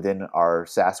testing within our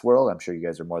SaaS world. I'm sure you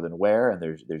guys are more than aware. And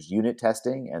there's unit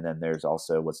testing, and then there's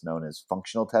also what's known as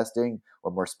functional testing,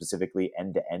 or more specifically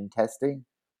end-to-end testing.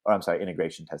 Or I'm sorry,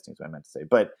 integration testing is what I meant to say.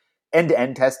 But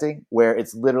end-to-end testing, where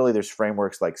it's literally there's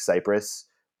frameworks like Cypress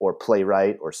or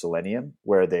Playwright or Selenium,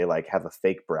 where they like have a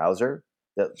fake browser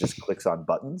that just clicks on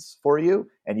buttons for you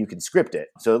and you can script it.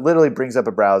 So it literally brings up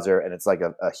a browser and it's like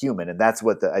a human. And that's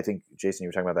what I think, Jason, you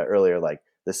were talking about that earlier, like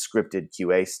the scripted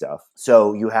QA stuff.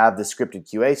 So you have the scripted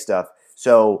QA stuff.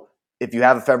 So if you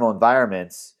have ephemeral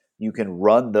environments, you can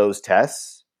run those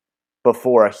tests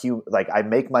before a human. Like I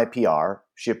make my PR,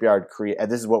 Shipyard create,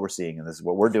 and this is what we're seeing, and this is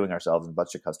what we're doing ourselves, and a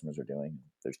bunch of customers are doing.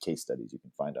 There's case studies you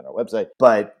can find on our website.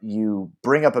 But you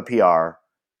bring up a PR,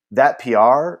 that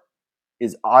PR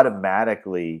is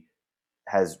automatically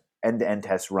has end-to-end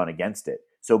tests run against it.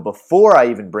 So before I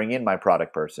even bring in my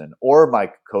product person or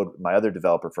my other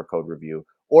developer for code review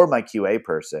or my QA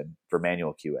person for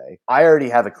manual QA, I already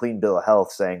have a clean bill of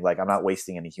health saying like I'm not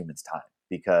wasting any humans' time,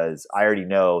 because I already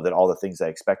know that all the things I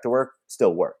expect to work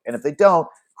still work. And if they don't,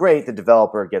 great, the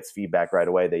developer gets feedback right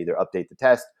away. They either update the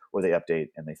test or they update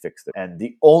and they fix it. And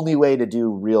the only way to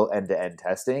do real end-to-end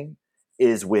testing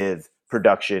is with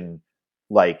production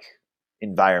like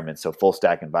environments, so full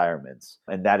stack environments.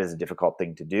 And that is a difficult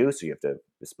thing to do. So you have to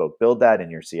bespoke build that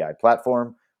in your CI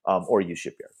platform, or use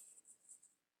Shipyard.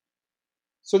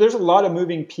 So there's a lot of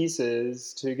moving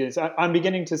pieces to get. I'm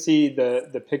beginning to see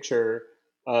the picture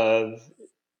of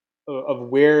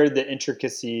where the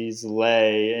intricacies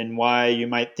lay and why you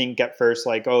might think at first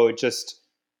like, oh, just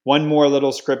one more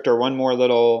little script or one more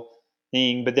little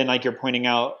thing. But then like you're pointing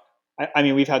out, I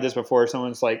mean, we've had this before.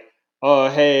 Someone's like, oh,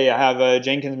 hey, I have a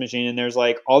Jenkins machine and there's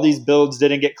like all these builds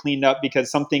didn't get cleaned up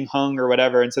because something hung or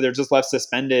whatever. And so they're just left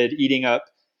suspended, eating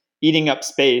up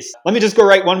space. Let me just go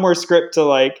write one more script to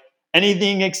like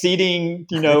anything exceeding,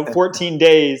 14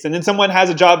 days. And then someone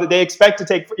has a job that they expect to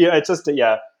take, it's just,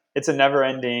 it's a never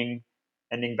ending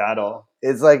ending battle.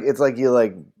 It's like you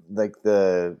like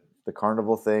the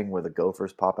carnival thing where the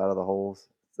gophers pop out of the holes.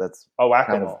 That's Oh,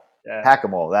 kind of whack-a-mole. Yeah.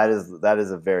 hack-a-mole. That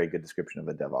is a very good description of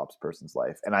a DevOps person's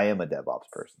life, and I am a DevOps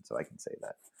person, so I can say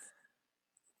that.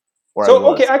 Or I So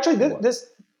okay, was. actually, I was.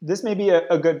 this may be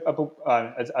a good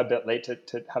a bit late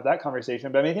to have that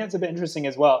conversation, but I think it's a bit interesting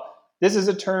as well. This is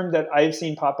a term that I've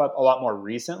seen pop up a lot more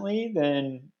recently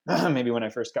than maybe when I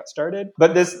first got started.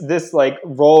 But this like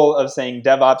role of saying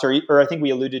DevOps, or I think we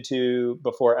alluded to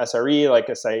before SRE, like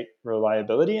a site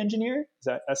reliability engineer. Is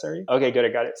that SRE? Okay, good, I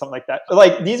got it. Something like that. But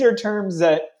like these are terms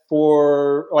that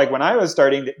for like when I was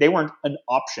starting, they weren't an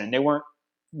option. They weren't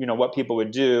what people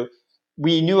would do.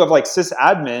 We knew of like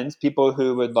sysadmins, people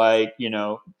who would like,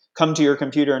 come to your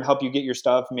computer and help you get your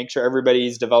stuff, make sure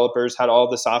everybody's developers had all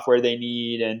the software they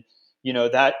need and,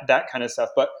 that kind of stuff.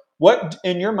 But what,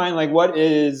 in your mind, like what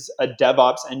is a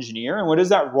DevOps engineer and what does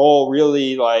that role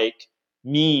really like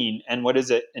mean and what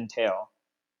does it entail?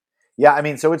 Yeah, I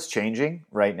mean, so it's changing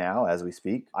right now as we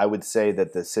speak. I would say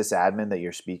that the sysadmin that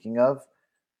you're speaking of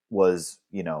was,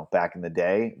 back in the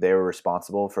day, they were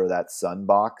responsible for that Sun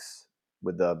box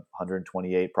with the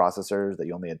 128 processors that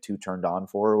you only had two turned on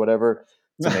for or whatever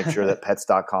to make sure that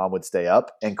pets.com would stay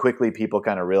up. And quickly people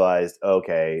kind of realized,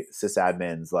 okay,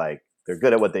 sysadmins, like they're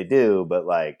good at what they do, but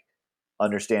like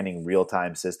understanding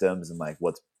real-time systems and like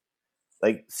what's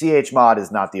like chmod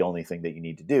is not the only thing that you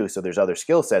need to do. So there's other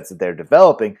skill sets that they're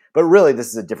developing, but really this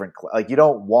is a different, like you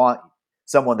don't want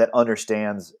someone that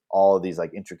understands all of these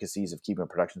like intricacies of keeping a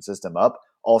production system up,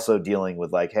 also dealing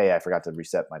with like, hey, I forgot to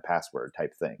reset my password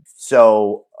type thing.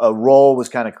 So a role was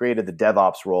kind of created, the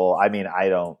DevOps role. I mean, I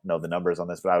don't know the numbers on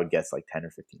this, but I would guess like 10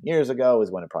 or 15 years ago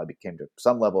is when it probably came to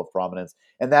some level of prominence.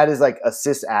 And that is like a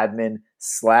sysadmin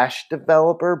 /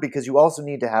 developer, because you also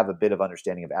need to have a bit of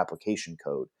understanding of application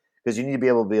code, because you need to be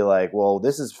able to be like, well,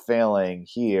 this is failing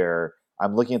here.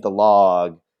 I'm looking at the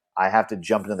log. I have to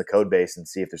jump into the code base and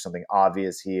see if there's something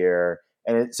obvious here.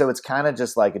 And so it's kind of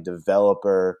just like a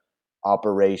developer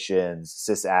operations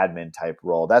sysadmin type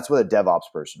role. That's what a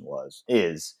DevOps person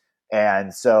is.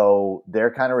 And so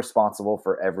they're kind of responsible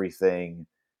for everything,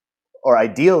 or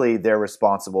ideally they're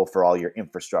responsible for all your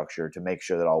infrastructure to make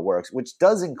sure that all works, which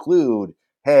does include,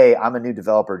 hey, I'm a new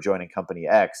developer joining company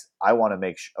X. I want to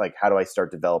make sure, like, how do I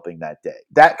start developing that day?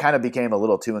 That kind of became a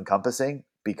little too encompassing,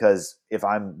 because if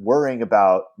I'm worrying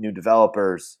about new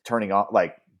developers turning on,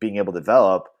 like being able to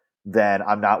develop, then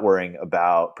I'm not worrying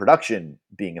about production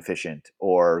being efficient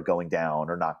or going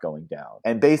down or not going down.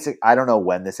 And I don't know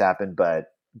when this happened, but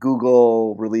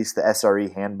Google released the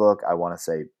SRE handbook, I want to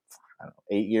say, I don't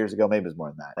know, 8 years ago, maybe it was more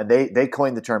than that. And they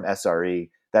coined the term SRE,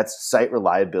 that's Site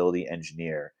Reliability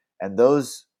Engineer. And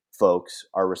those folks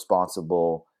are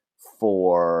responsible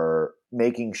for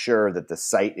making sure that the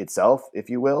site itself, if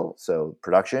you will, so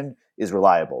production, is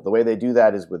reliable. The way they do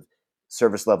that is with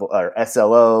service level, or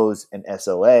SLOs and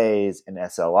SLAs and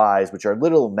SLIs, which are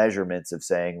little measurements of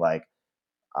saying like,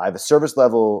 I have a service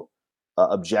level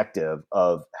objective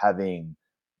of having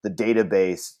the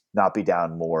database not be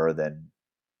down more than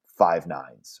 5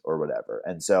 nines or whatever.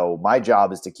 And so my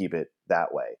job is to keep it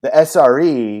that way. The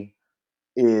SRE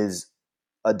is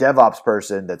a DevOps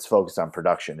person that's focused on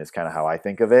production, is kind of how I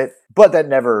think of it. But that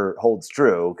never holds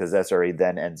true, because SRE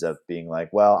then ends up being like,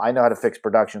 well, I know how to fix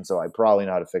production, so I probably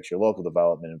know how to fix your local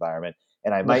development environment.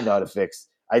 And I might know how to fix,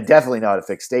 I definitely know how to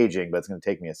fix staging, but it's going to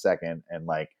take me a second. And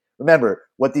like, remember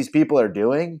what these people are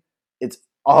doing, it's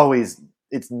always,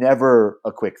 it's never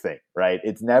a quick thing, right?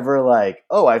 It's never like,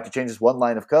 oh, I have to change this one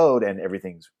line of code and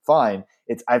everything's fine.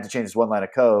 It's, I have to change this one line of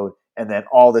code and then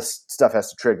all this stuff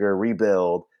has to trigger,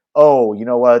 rebuild. Oh, you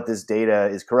know what? This data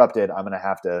is corrupted. I'm going to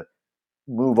have to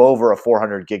move over a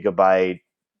 400 gigabyte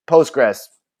Postgres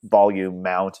volume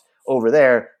mount over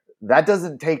there. That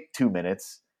doesn't take 2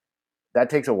 minutes. That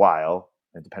takes a while,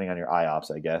 depending on your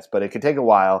IOPS, I guess, but it could take a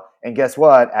while. And guess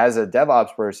what? As a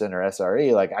DevOps person or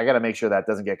SRE, like I got to make sure that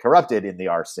doesn't get corrupted in the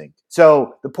rsync.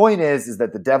 So the point is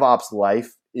that the DevOps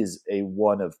life is a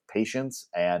one of patience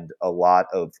and a lot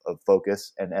of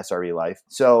focus, and SRE life.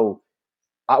 So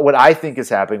what I think is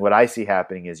happening, what I see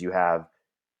happening is you have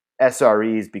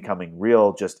SREs becoming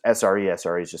real, just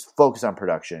SREs, just focus on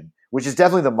production, which is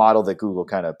definitely the model that Google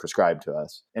kind of prescribed to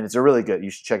us. And it's a really good, you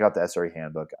should check out the SRE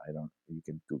handbook. You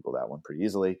can Google that one pretty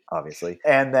easily, obviously.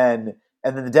 And then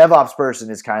the DevOps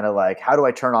person is kind of like, how do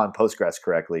I turn on Postgres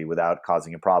correctly without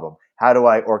causing a problem? How do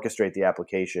I orchestrate the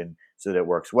application so that it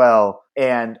works well?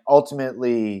 And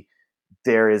ultimately,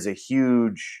 there is a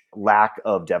huge lack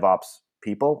of DevOps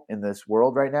people in this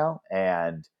world right now,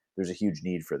 and there's a huge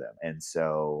need for them. And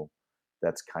so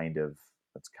that's kind of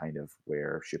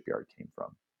where Shipyard came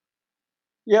from.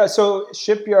 Yeah, so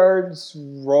Shipyard's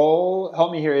role,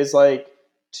 help me here, is like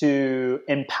to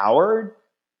empower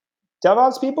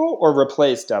DevOps people or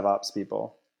replace DevOps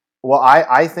people? Well,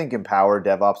 I think empower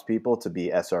DevOps people to be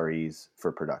SREs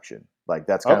for production. Like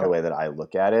that's kind of the Okay. way that I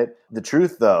look at it. The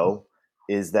truth, though,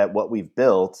 is that what we've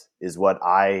built is what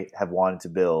I have wanted to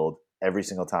build every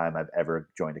single time I've ever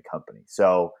joined a company.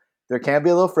 So there can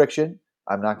be a little friction.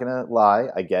 I'm not going to lie.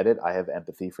 I get it. I have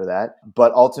empathy for that.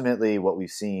 But ultimately, what we've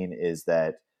seen is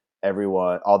that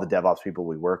everyone, all the DevOps people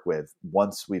we work with,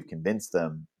 once we've convinced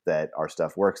them that our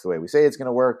stuff works the way we say it's going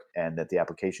to work and that the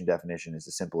application definition is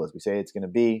as simple as we say it's going to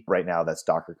be. Right now, that's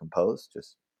Docker Compose.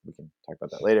 Just we can talk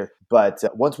about that later. But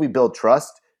once we build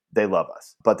trust, they love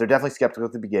us. But they're definitely skeptical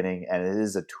at the beginning, and it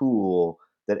is a tool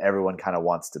that everyone kind of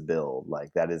wants to build.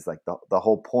 Like that is like the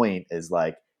whole point is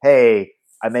like, hey,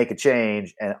 I make a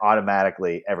change and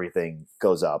automatically everything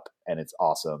goes up and it's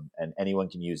awesome and anyone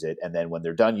can use it. And then when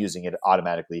they're done using it, it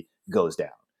automatically goes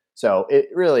down. So it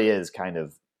really is kind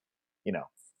of, you know,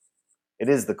 it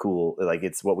is the cool, like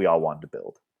it's what we all wanted to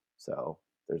build. So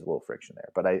there's a little friction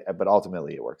there, but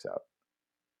ultimately it works out.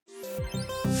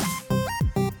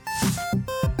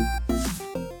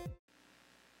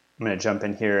 I'm going to jump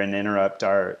in here and interrupt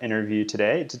our interview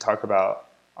today to talk about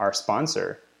our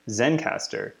sponsor,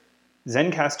 Zencastr.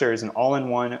 Zencastr is an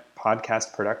all-in-one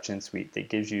podcast production suite that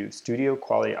gives you studio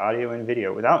quality audio and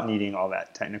video without needing all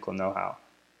that technical know-how.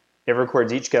 It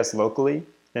records each guest locally,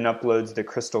 then uploads the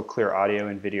crystal clear audio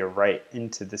and video right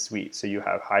into the suite so you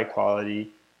have high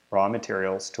quality raw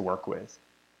materials to work with.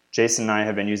 Jason and I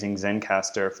have been using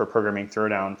Zencastr for Programming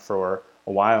Throwdown for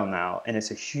a while now, and it's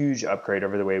a huge upgrade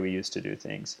over the way we used to do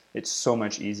things. It's so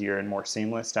much easier and more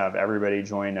seamless to have everybody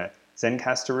join a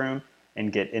Zencastr room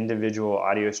and get individual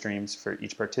audio streams for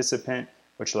each participant,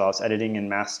 which allows editing and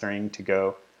mastering to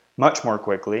go much more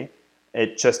quickly.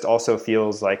 It just also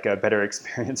feels like a better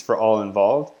experience for all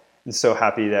involved. I'm so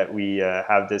happy that we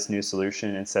have this new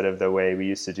solution instead of the way we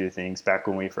used to do things back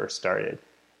when we first started.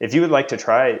 If you would like to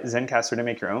try Zencastr to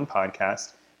make your own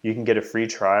podcast, you can get a free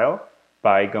trial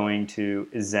by going to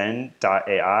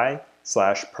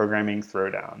zen.ai/programming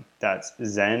throwdown. That's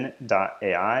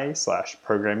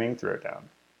zen.ai/programming throwdown.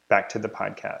 Back to the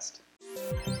podcast.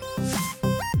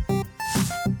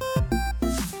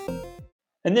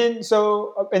 And then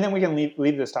we can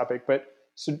leave this topic, but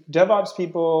so DevOps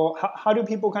people, how do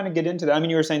people kind of get into that? I mean,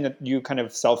 you were saying that you kind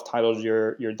of self-titled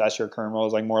your that's your current role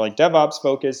is like more like DevOps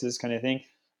focus, this kind of thing.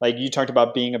 Like you talked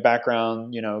about being a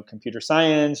background, computer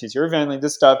science, use your event, like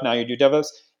this stuff. Now you do DevOps.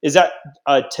 Is that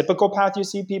a typical path you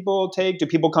see people take? Do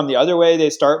people come the other way? They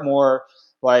start more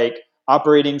like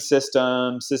operating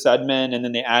system, sysadmin, and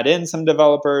then they add in some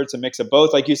developers, a mix of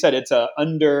both. Like you said, it's I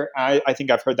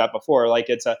think I've heard that before. Like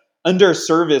it's a under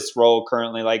service role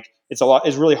currently. Like it's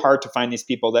really hard to find these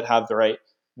people that have the right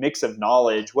mix of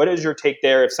knowledge. What is your take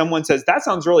there? If someone says that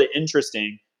sounds really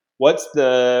interesting, what's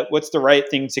the right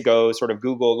thing to go sort of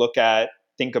Google, look at,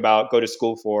 think about, go to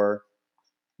school for?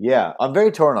 Yeah, I'm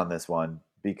very torn on this one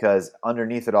because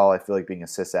underneath it all, I feel like being a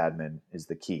sysadmin is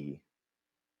the key.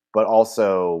 But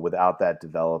also without that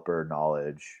developer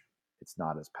knowledge, it's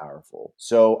not as powerful.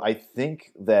 So I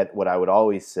think that what I would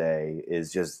always say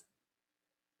is just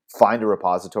find a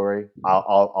repository.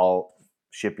 I'll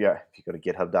Shipyard. If you go to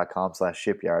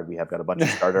github.com/shipyard, we have got a bunch of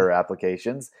starter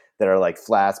applications that are like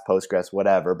Flask, Postgres,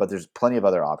 whatever. But there's plenty of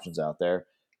other options out there,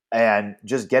 and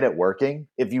just get it working.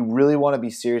 If you really want to be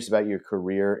serious about your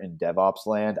career in DevOps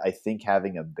land, I think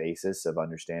having a basis of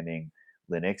understanding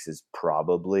Linux is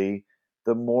probably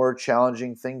the more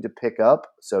challenging thing to pick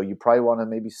up. So you probably want to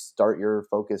maybe start your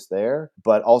focus there.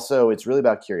 But also, it's really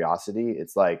about curiosity.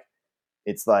 It's like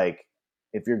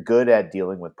if you're good at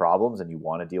dealing with problems and you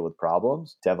want to deal with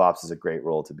problems, DevOps is a great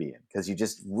role to be in because you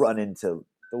just run into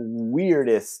the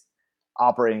weirdest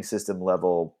operating system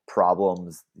level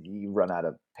problems. You run out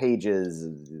of pages,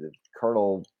 the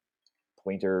kernel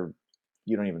pointer,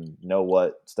 you don't even know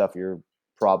what stuff your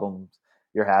problems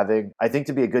you're having. I think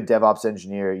to be a good DevOps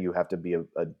engineer, you have to be a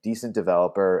decent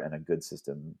developer and a good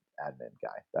system admin guy.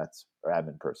 Or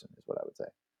admin person is what I would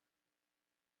say.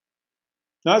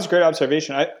 No, that's a great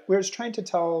observation. We was trying to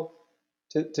tell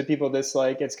to people this,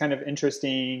 like, it's kind of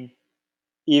interesting,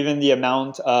 even the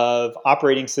amount of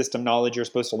operating system knowledge you're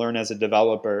supposed to learn as a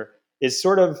developer is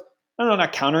sort of, I don't know,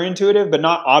 not counterintuitive, but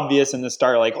not obvious in the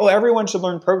start. Like, oh, everyone should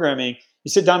learn programming.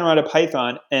 You sit down and write a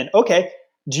Python and okay,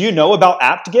 do you know about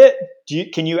apt-get?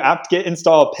 Can you apt-get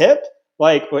install pip?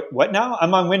 Like, what now?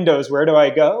 I'm on Windows. Where do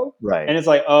I go? Right. And it's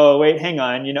like, oh, wait, hang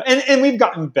on. And we've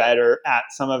gotten better at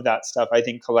some of that stuff, I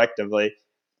think, collectively.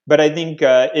 But I think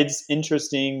it's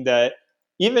interesting that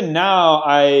even now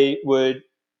I would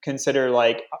consider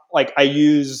like I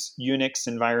use Unix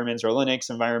environments or Linux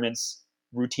environments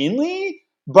routinely,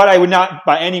 but I would not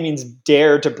by any means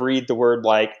dare to breathe the word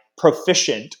like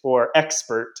proficient or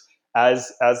expert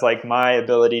as like my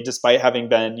ability, despite having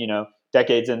been,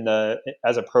 decades in the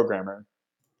as a programmer.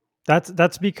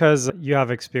 That's because you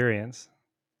have experience.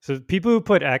 So people who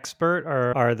put expert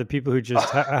are the people who just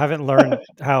haven't learned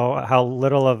how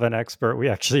little of an expert we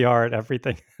actually are at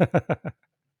everything.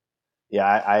 Yeah,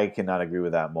 I cannot agree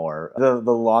with that more. The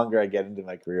longer I get into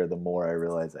my career, the more I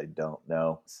realize I don't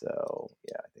know. So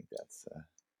yeah, I think that's a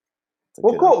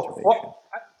Well, good cool. observation. Well,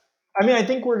 I mean, I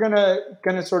think we're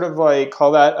gonna sort of like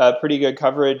call that a pretty good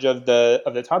coverage of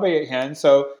the topic at hand.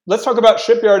 So let's talk about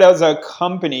Shipyard as a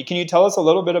company. Can you tell us a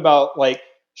little bit about like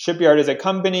Shipyard as a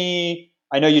company?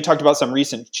 I know you talked about some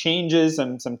recent changes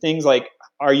and some things like,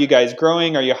 are you guys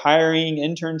growing? Are you hiring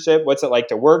internship? What's it like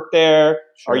to work there? Are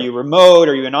Sure. you remote?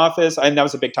 Are you in office? I mean, that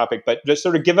was a big topic, but just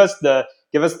sort of give us the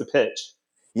pitch.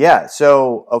 Yeah.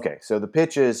 So okay. So the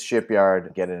pitch is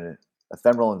Shipyard get an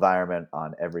ephemeral environment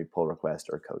on every pull request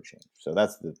or code change. So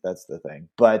that's the thing.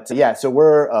 But yeah, so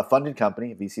we're a funded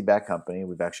company, a VC backed company.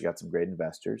 We've actually got some great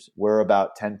investors. We're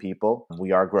about 10 people.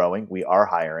 We are growing. We are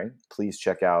hiring. Please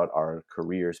check out our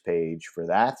careers page for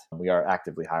that. We are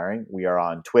actively hiring. We are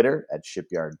on Twitter at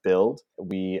Shipyard Build.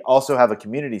 We also have a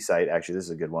community site. Actually, this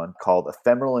is a good one called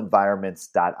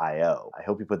ephemeralenvironments.io. I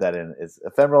hope you put that in. It's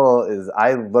ephemeral is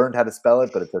I learned how to spell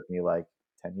it, but it took me like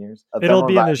 10 years. It'll Ephemeral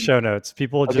be in the environment. show notes.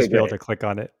 People will Okay, just be able great. to click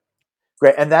on it.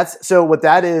 Great. And that's so what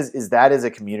that is that is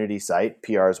a community site.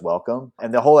 PR is welcome.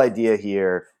 And the whole idea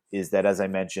here is that, as I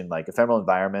mentioned, like ephemeral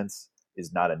environments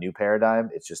is not a new paradigm.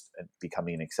 It's just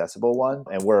becoming an accessible one.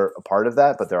 And we're a part of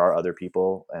that, but there are other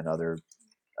people and other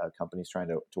companies trying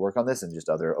to work on this and just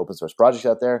other open source projects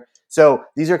out there. So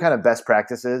these are kind of best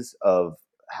practices of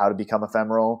how to become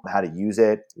ephemeral, how to use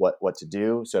it, what to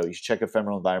do. So you should check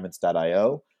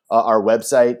ephemeralenvironments.io. Our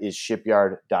website is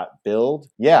shipyard.build.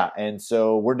 Yeah, and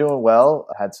so we're doing well.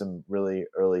 Had some really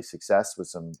early success with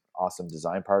some awesome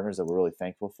design partners that we're really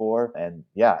thankful for. And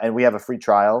yeah, and we have a free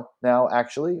trial now,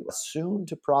 actually. Soon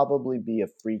to probably be a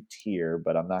free tier,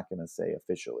 but I'm not going to say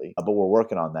officially. But we're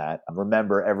working on that.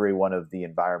 Remember, every one of the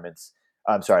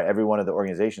every one of the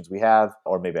organizations we have,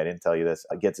 or maybe I didn't tell you this,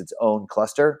 gets its own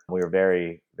cluster. We are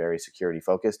very, very security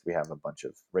focused. We have a bunch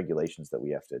of regulations that we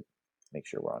have to make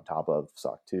sure we're on top of,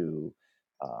 SOC 2,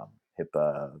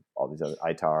 HIPAA, all these other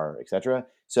ITAR, etc.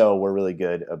 So we're really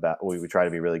good about, we try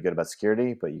to be really good about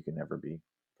security, but you can never be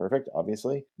perfect,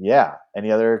 obviously. Yeah.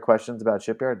 Any other questions about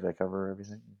Shipyard? Did I cover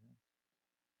everything?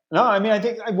 No, I mean, I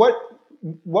think what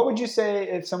would you say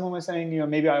if someone was saying,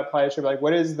 maybe I apply to Shipyard, like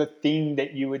what is the thing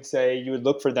that you would say you would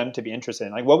look for them to be interested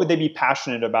in? Like what would they be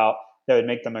passionate about that would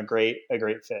make them a great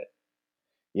fit?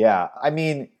 Yeah. I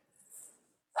mean,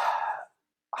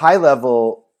 high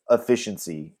level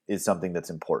efficiency is something that's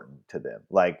important to them.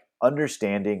 Like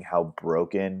understanding how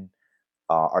broken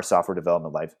our software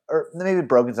development life, or maybe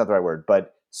broken is not the right word,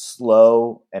 but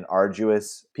slow and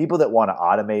arduous. People that want to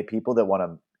automate, people that want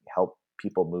to help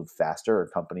people move faster or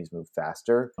companies move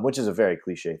faster, which is a very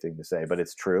cliche thing to say, but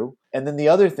it's true. And then the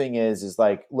other thing is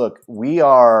like, look, we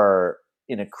are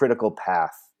in a critical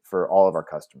path for all of our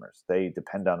customers. They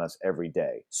depend on us every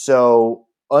day. So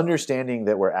understanding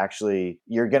that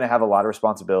you're going to have a lot of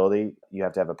responsibility. You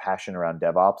have to have a passion around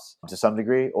DevOps to some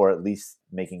degree, or at least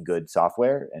making good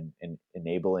software and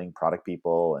enabling product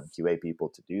people and QA people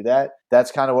to do that.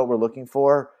 That's kind of what we're looking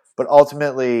for. But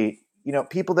ultimately,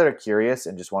 people that are curious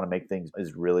and just want to make things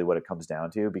is really what it comes down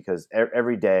to, because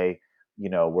every day,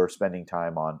 we're spending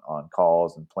time on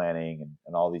calls and planning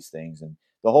and all these things. And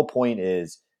the whole point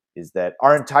is that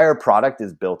our entire product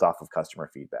is built off of customer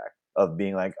feedback, of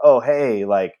being like, oh, hey,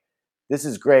 like, this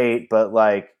is great, but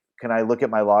like, can I look at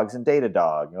my logs in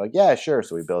Datadog? And you're like, yeah, sure.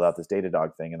 So we build out this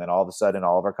Datadog thing. And then all of a sudden,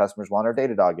 all of our customers want our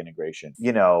Datadog integration.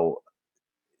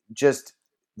 Just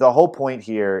the whole point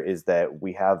here is that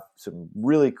we have some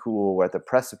really cool, we're at the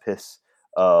precipice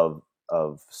of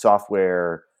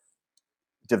software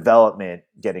development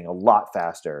getting a lot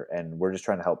faster, and we're just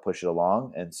trying to help push it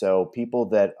along. And so people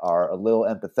that are a little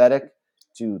empathetic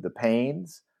to the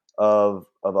pains of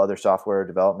other software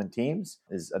development teams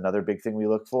is another big thing we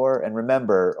look for. And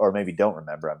remember, or maybe don't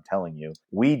remember, I'm telling you,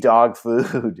 we dog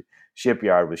food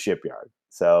Shipyard with Shipyard.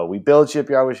 So we build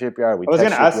Shipyard with Shipyard. I was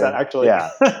going to ask that actually. Yeah.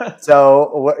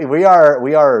 So we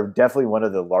are definitely one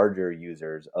of the larger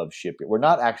users of Shipyard. We're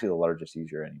not actually the largest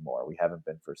user anymore. We haven't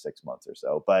been for 6 months or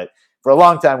so, but for a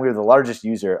long time we were the largest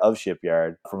user of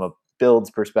Shipyard from a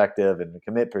builds perspective and a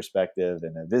commit perspective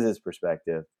and a visits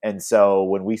perspective. And so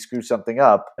when we screw something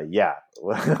up, yeah,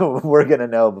 we're going to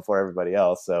know before everybody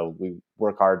else. So we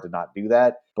work hard to not do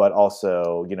that, but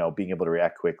also, being able to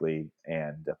react quickly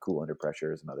and cool under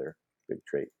pressure is another big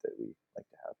trait that we like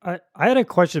to have. I had a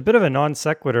question, a bit of a non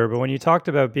sequitur, but when you talked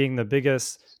about being the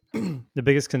biggest the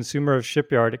biggest consumer of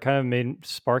Shipyard, it kind of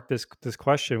spark this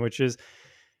question, which is,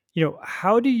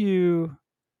 how do you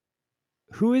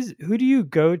who do you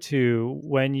go to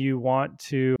when you want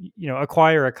to,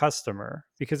 acquire a customer?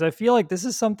 Because I feel like this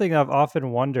is something I've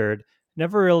often wondered,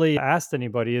 never really asked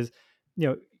anybody is,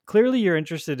 clearly you're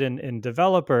interested in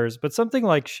developers, but something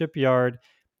like Shipyard,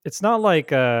 it's not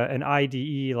like an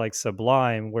IDE like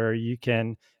Sublime where you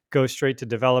can go straight to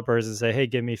developers and say, "Hey,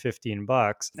 give me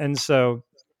 $15." And so,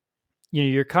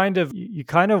 you kind of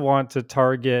want to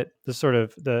target the sort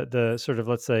of,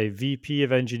 let's say, VP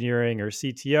of engineering or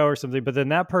CTO or something, but then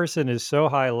that person is so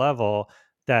high level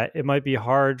that it might be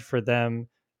hard for them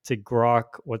to grok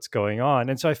what's going on.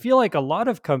 And so I feel like a lot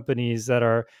of companies that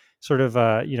are sort of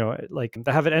like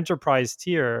they have an enterprise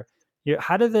tier,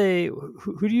 how do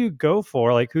who do you go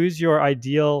for? Like, who's your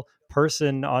ideal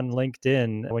person on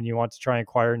LinkedIn when you want to try and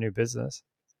acquire a new business?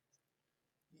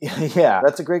 Yeah,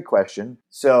 that's a great question.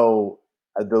 So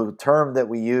the term that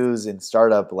we use in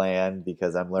startup land,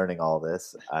 because I'm learning all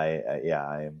this,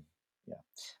 I'm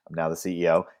now the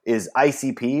CEO, is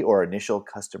ICP, or initial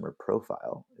customer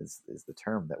profile, is the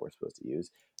term that we're supposed to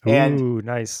use. And Ooh,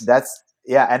 nice. that's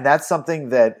something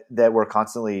that we're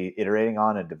constantly iterating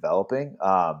on and developing.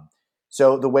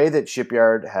 So the way that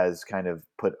Shipyard has kind of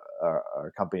put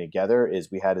our company together is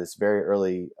we had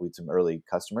some early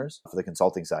customers for the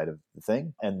consulting side of the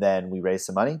thing, and then we raised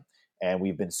some money, and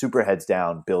we've been super heads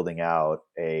down building out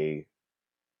a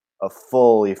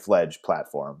fully fledged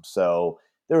platform. So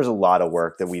there was a lot of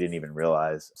work that we didn't even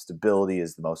realize. Stability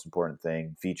is the most important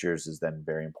thing. Features is then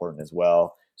very important as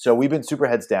well. So we've been super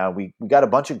heads down. We got a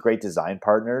bunch of great design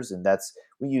partners, and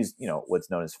we use what's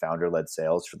known as founder led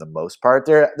sales for the most part.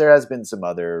 There has been some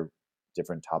other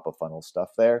different top of funnel stuff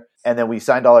there, and then we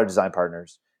signed all our design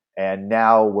partners, and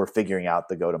now we're figuring out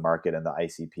the go to market and the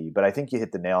ICP. But I think you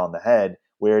hit the nail on the head,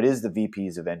 where it is the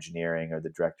VPs of engineering or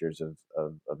the directors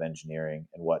of engineering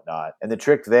and whatnot. And the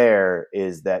trick there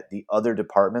is that the other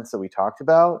departments that we talked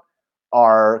about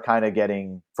are kind of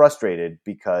getting frustrated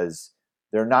because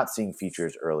they're not seeing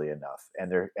features early enough.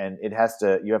 And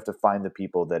you have to find the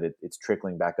people that it's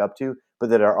trickling back up to, but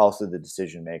that are also the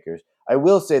decision makers. I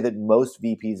will say that most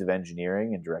VPs of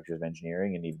engineering and directors of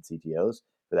engineering, and even CTOs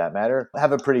for that matter,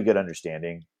 have a pretty good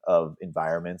understanding of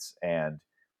environments, and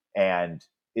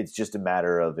it's just a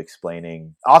matter of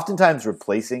explaining, oftentimes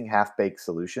replacing half-baked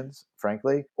solutions,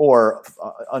 frankly, or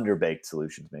underbaked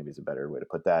solutions, maybe is a better way to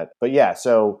put that. But yeah,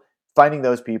 so finding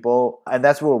those people, and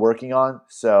that's what we're working on.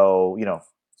 So,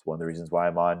 it's one of the reasons why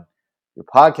I'm on your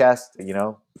podcast,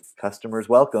 customers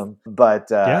welcome. But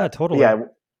Yeah, totally.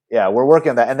 yeah, we're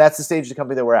working on that. And that's the stage of the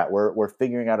company that we're at. We're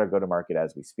figuring out our go-to-market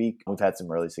as we speak. We've had some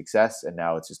early success, and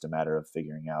now it's just a matter of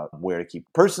figuring out where to keep.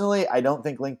 Personally, I don't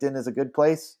think LinkedIn is a good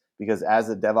place, because as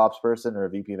a DevOps person or a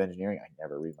VP of engineering, I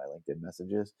never read my LinkedIn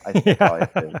messages. I think I probably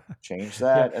have to change Yeah.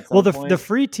 that at Well, some point. the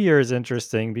free tier is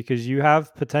interesting because you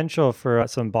have potential for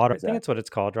some bottom. I think Exactly. it's what it's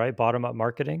called, right? Bottom up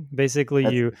marketing. Basically,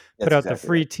 That's you put out the exactly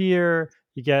free right. tier,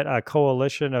 you get a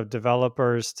coalition of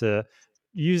developers to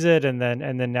use it, and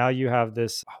then now you have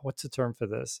this. What's the term for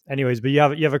this? Anyways, but you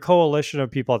have a coalition of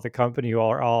people at the company who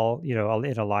are all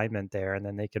in alignment there, and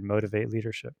then they can motivate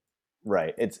leadership.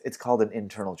 Right. It's called an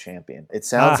internal champion. It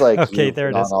sounds Ah, like okay, you've there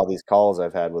been it on is. all these calls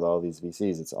I've had with all these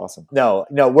VCs. It's awesome. No,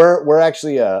 we're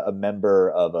actually a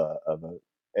member of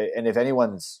and if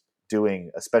anyone's doing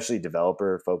especially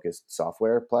developer focused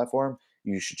software platform,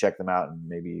 you should check them out, and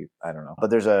maybe, I don't know.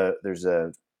 But there's a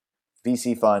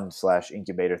VC fund /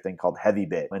 incubator thing called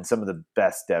HeavyBit, and some of the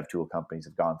best dev tool companies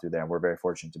have gone through there, and we're very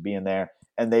fortunate to be in there.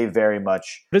 And they very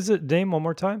much, What is it? Name one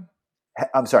more time.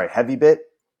 I'm sorry, HeavyBit.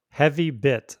 Heavy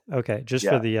bit. Okay, just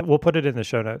for Yeah. the we'll put it in the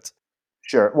show notes.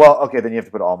 Sure. Well, okay, then you have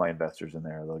to put all my investors in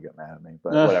there, or they'll get mad at me.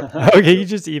 But whatever. Okay, you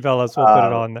just email us. We'll put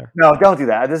it on there. No, don't do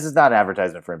that. This is not an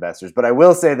advertisement for investors. But I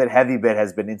will say that HeavyBit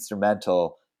has been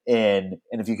instrumental and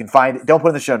if you can find, don't put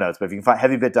in the show notes, but if you can find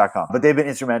heavybit.com. But they've been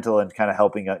instrumental in kind of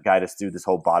helping guide us through this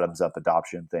whole bottoms up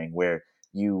adoption thing, where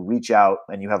you reach out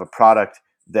and you have a product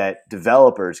that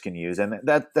developers can use. And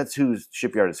that's who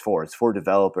Shipyard is for. It's for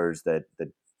developers that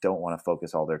don't want to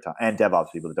focus all their time, and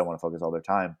DevOps people that don't want to focus all their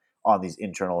time on these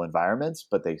internal environments,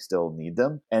 but they still need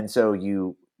them. And so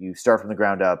you start from the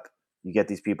ground up, you get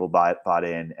these people bought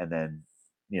in, and then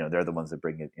they're the ones that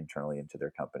bring it internally into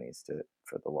their companies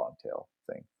for the long tail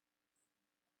thing.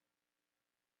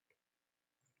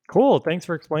 Cool. Thanks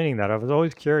for explaining that. I was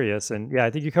always curious, and yeah, I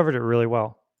think you covered it really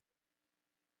well.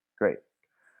 Great.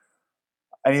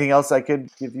 Anything else I could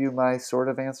give you my sort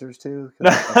of answers to?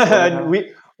 'Cause I sort of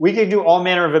know. we can do all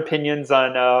manner of opinions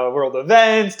on world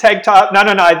events, tech talk. No.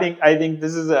 I think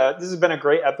this has been a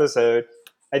great episode.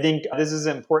 I think this is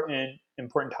an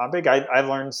important topic. I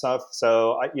learned stuff,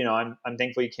 so I'm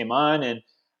thankful you came on, and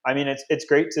I mean it's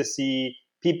great to see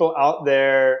people out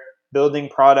there building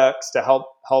products to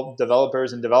help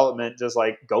developers and development just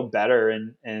like go better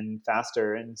and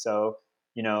faster, and so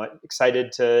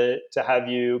excited to have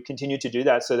you continue to do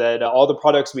that so that all the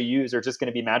products we use are just going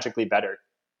to be magically better.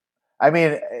 I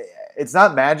mean, it's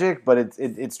not magic, but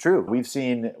it's true. We've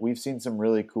seen some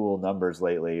really cool numbers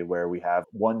lately where we have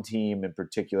one team in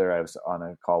particular. I was on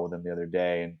a call with them the other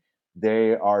day, and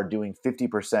they are doing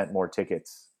 50% more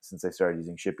tickets since they started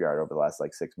using Shipyard over the last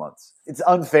like 6 months. It's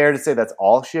unfair to say that's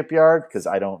all Shipyard because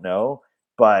I don't know,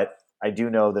 but I do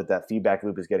know that feedback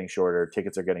loop is getting shorter.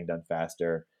 Tickets are getting done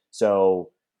faster.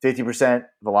 So 50%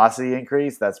 velocity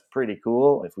increase, that's pretty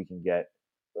cool. If we can get,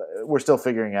 we're still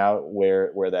figuring out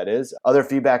where that is. Other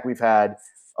feedback we've had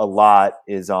a lot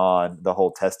is on the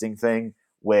whole testing thing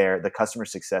where the customer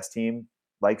success team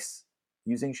likes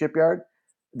using Shipyard.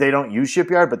 They don't use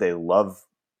Shipyard, but they love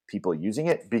people using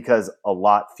it because a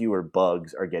lot fewer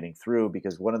bugs are getting through,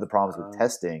 because one of the problems with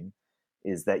testing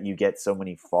is that you get so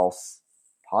many false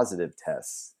positive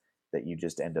tests that you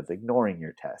just end up ignoring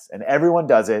your tests. And everyone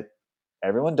does it.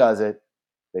 Everyone does it.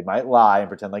 They might lie and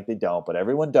pretend like they don't, but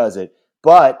everyone does it.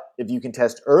 But if you can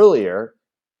test earlier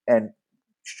and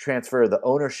transfer the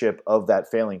ownership of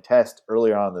that failing test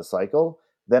earlier on in the cycle,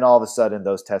 then all of a sudden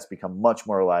those tests become much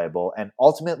more reliable. And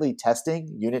ultimately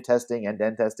testing, unit testing,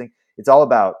 end-to-end testing,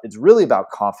 it's really about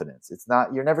confidence. It's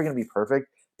not, you're never going to be perfect,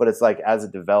 but it's like, as a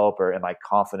developer, am I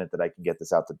confident that I can get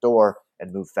this out the door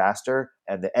and move faster?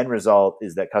 And the end result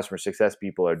is that customer success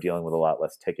people are dealing with a lot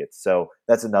less tickets. So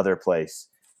that's another place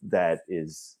that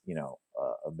is,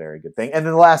 a very good thing. And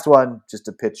then the last one, just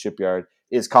to pitch Shipyard,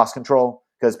 is cost control,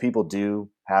 because people do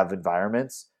have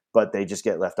environments, but they just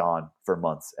get left on for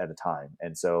months at a time.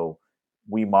 And so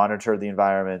we monitor the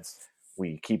environments.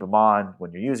 We keep them on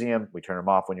when you're using them. We turn them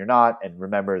off when you're not. And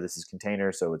remember, this is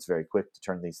container, so it's very quick to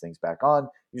turn these things back on.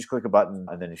 You just click a button,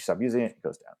 and then if you stop using it, it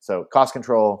goes down. So cost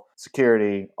control,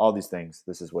 security, all these things.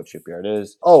 This is what Shipyard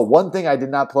is. Oh, one thing I did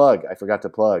not plug. I forgot to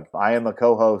plug. I am a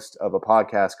co-host of a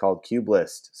podcast called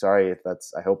CubeList. Sorry if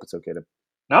I hope it's okay to.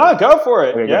 No, go for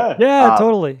it. Okay, yeah. Yeah,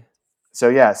 totally.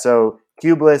 So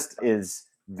CubeList is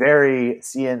very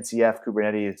CNCF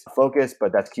Kubernetes focused,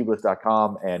 but that's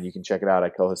kubelist.com, and you can check it out. I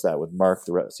co-host that with Mark,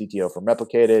 the CTO from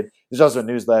Replicated. There's also a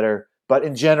newsletter, but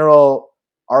in general,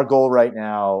 our goal right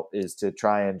now is to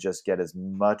try and just get as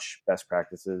much best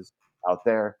practices out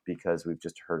there, because we've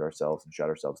just hurt ourselves and shot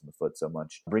ourselves in the foot so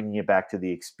much. Bringing it back to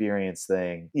the experience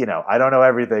thing, I don't know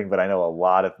everything, but I know a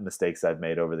lot of mistakes I've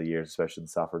made over the years, especially in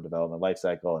the software development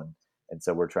lifecycle, and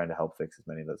so we're trying to help fix as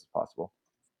many of those as possible.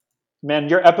 Man,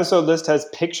 your episode list has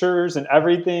pictures and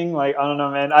everything. Like, I don't know,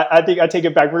 man. I think I take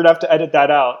it back. We're going to have to edit that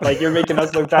out. Like, you're making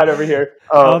us look bad over here.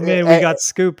 Oh man, we got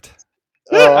scooped.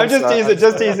 I'm just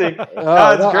teasing.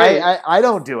 No, it's great. I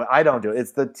don't do it.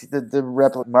 It's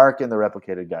the Mark and the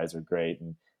Replicated guys are great.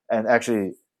 And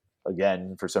actually,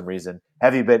 again, for some reason,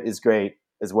 HeavyBit is great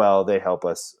as well. They help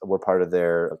us. We're part of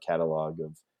their catalog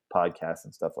of podcasts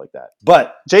and stuff like that.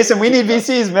 But Jason, we need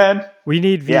VCs, man. We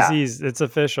need VCs. Yeah. It's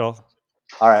official.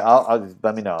 All right, I'll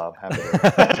let me know. I'm happy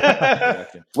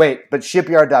to. Wait, but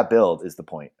shipyard.build is the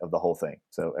point of the whole thing.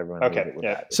 So everyone okay, with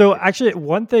yeah. that. So actually,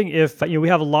 one thing, if we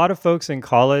have a lot of folks in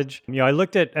college, I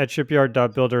looked at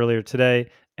shipyard.build earlier today,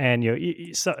 and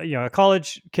a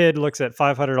college kid looks at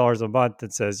 $500 a month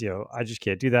and says, I just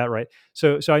can't do that, right?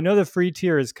 So I know the free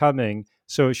tier is coming.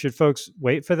 So should folks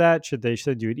wait for that? Should they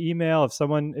send you an email if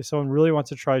someone really wants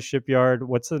to try Shipyard?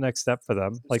 What's the next step for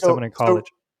them? Like someone in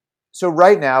college. So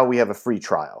right now we have a free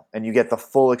trial, and you get the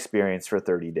full experience for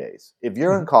 30 days. If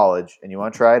you're in college and you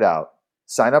want to try it out,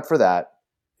 sign up for that.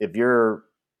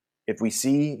 If we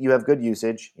see you have good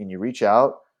usage and you reach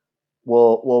out,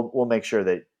 we'll make sure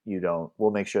that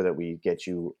we'll make sure that we get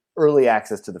you early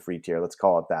access to the free tier. Let's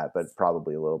call it that, but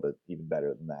probably a little bit even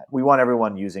better than that. We want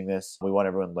everyone using this. We want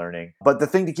everyone learning. But the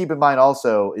thing to keep in mind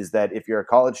also is that if you're a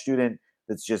college student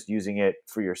that's just using it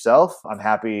for yourself, I'm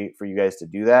happy for you guys to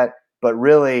do that. But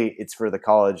really, it's for the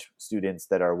college students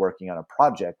that are working on a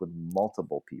project with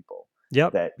multiple people.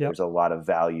 Yep. There's a lot of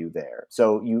value there.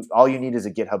 So all you need is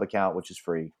a GitHub account, which is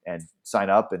free, and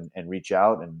sign up and reach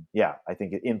out. And yeah, I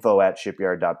think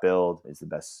info@shipyard.build is the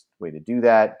best way to do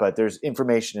that. But there's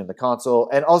information in the console,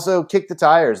 and also kick the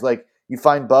tires. Like, you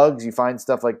find bugs, you find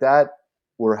stuff like that.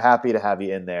 we're happy to have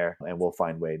you in there, and we'll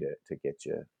find way to get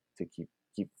you to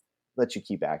let you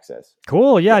keep access.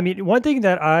 Cool. Yeah. I mean, one thing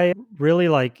that I really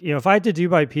like, if I had to do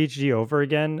my PhD over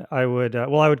again, I would,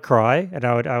 I would cry, and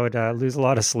I would lose a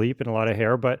lot of sleep and a lot of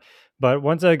hair. But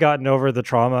once I'd gotten over the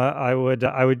trauma, I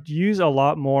would use a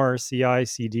lot more CI,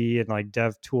 CD, and like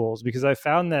dev tools, because I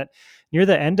found that near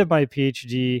the end of my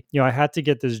PhD, I had to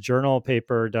get this journal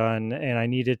paper done, and I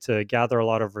needed to gather a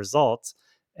lot of results.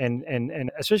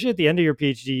 And especially at the end of your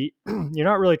PhD, you're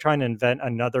not really trying to invent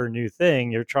another new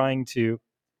thing. You're trying to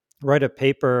write a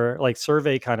paper, like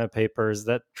survey kind of papers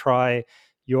that try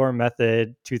your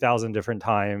method 2,000 different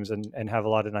times, and have a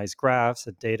lot of nice graphs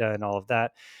and data and all of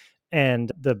that.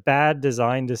 And the bad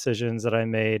design decisions that I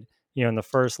made, in the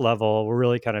first level were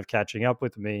really kind of catching up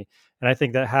with me. And I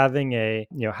think that having a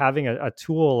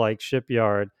tool like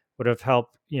Shipyard would have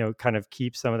helped, kind of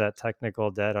keep some of that technical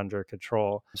debt under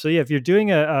control. So yeah, if you're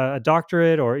doing a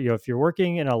doctorate, or, if you're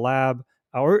working in a lab,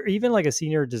 or even like a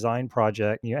senior design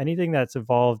project, anything that's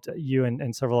involved you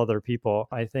and several other people,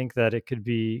 I think that it could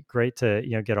be great to,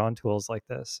 get on tools like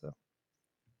this. So.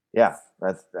 Yeah,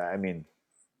 I mean,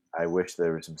 I wish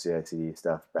there was some CI/CD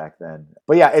stuff back then,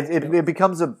 but yeah, it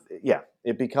becomes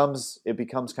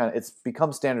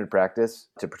standard practice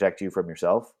to protect you from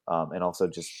yourself, and also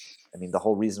just, I mean, the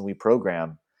whole reason we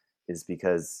program is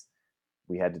because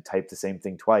we had to type the same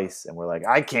thing twice, and we're like,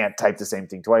 I can't type the same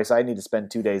thing twice. I need to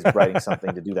spend 2 days writing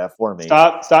something to do that for me.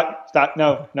 Stop.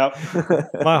 No.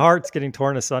 My heart's getting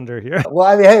torn asunder here. Well,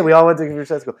 I mean, hey, we all went to computer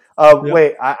science school. Yeah.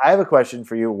 Wait, I have a question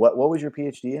for you. What was your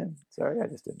PhD in? Sorry, I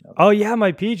just didn't know. Oh yeah,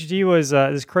 my PhD was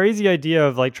this crazy idea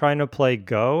of like trying to play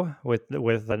Go with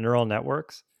neural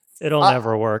networks. It'll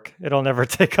never work. It'll never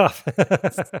take off.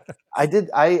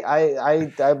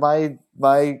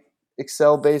 My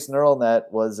Excel-based neural net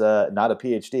was not a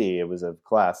PhD. It was a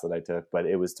class that I took, but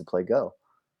it was to play Go.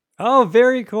 Oh,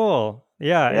 very cool.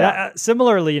 Yeah.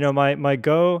 Similarly, my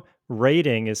Go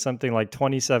rating is something like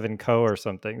 27 Co or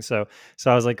something. So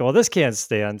I was like, well, this can't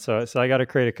stand. So I got to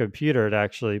create a computer to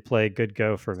actually play good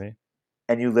Go for me.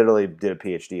 And you literally did a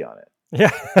PhD on it. Yeah,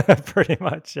 pretty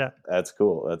much. Yeah. That's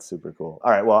cool. That's super cool.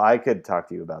 All right. Well, I could talk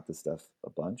to you about this stuff a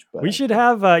bunch, but we should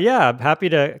have, I'm happy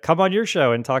to come on your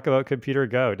show and talk about computer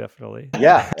Go. Definitely.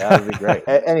 Yeah, that would be great.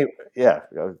 Anyway, yeah.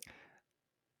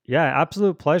 Yeah.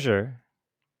 Absolute pleasure.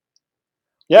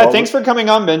 Yeah. Well, thanks for coming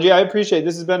on, Benji. I appreciate it.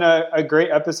 This has been a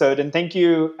great episode, and thank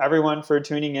you everyone for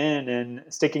tuning in and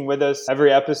sticking with us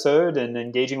every episode and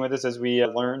engaging with us as we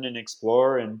learn and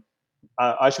explore. And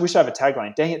we should have a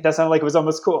tagline. Dang it, that sounded like it was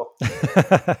almost cool.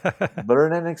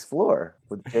 Learn and explore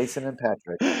with Jason and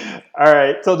Patrick. All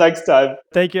right, till next time.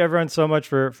 Thank you everyone so much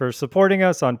for supporting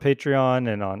us on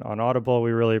Patreon and on Audible.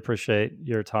 We really appreciate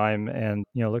your time, and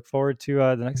look forward to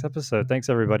the next episode. Thanks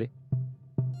everybody.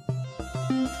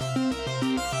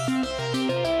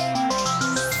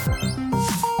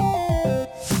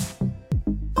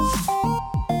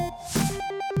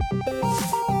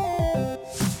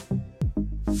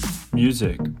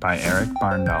 Music by Eric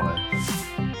Barndollar.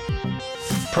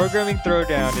 Programming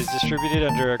Throwdown is distributed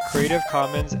under a Creative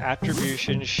Commons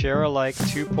Attribution Share-alike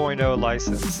 2.0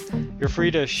 license. You're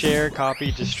free to share,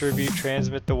 copy, distribute,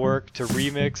 transmit the work, to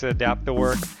remix, adapt the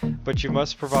work, but you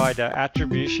must provide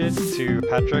attribution to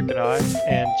Patrick and I,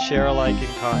 and share alike in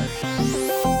kind.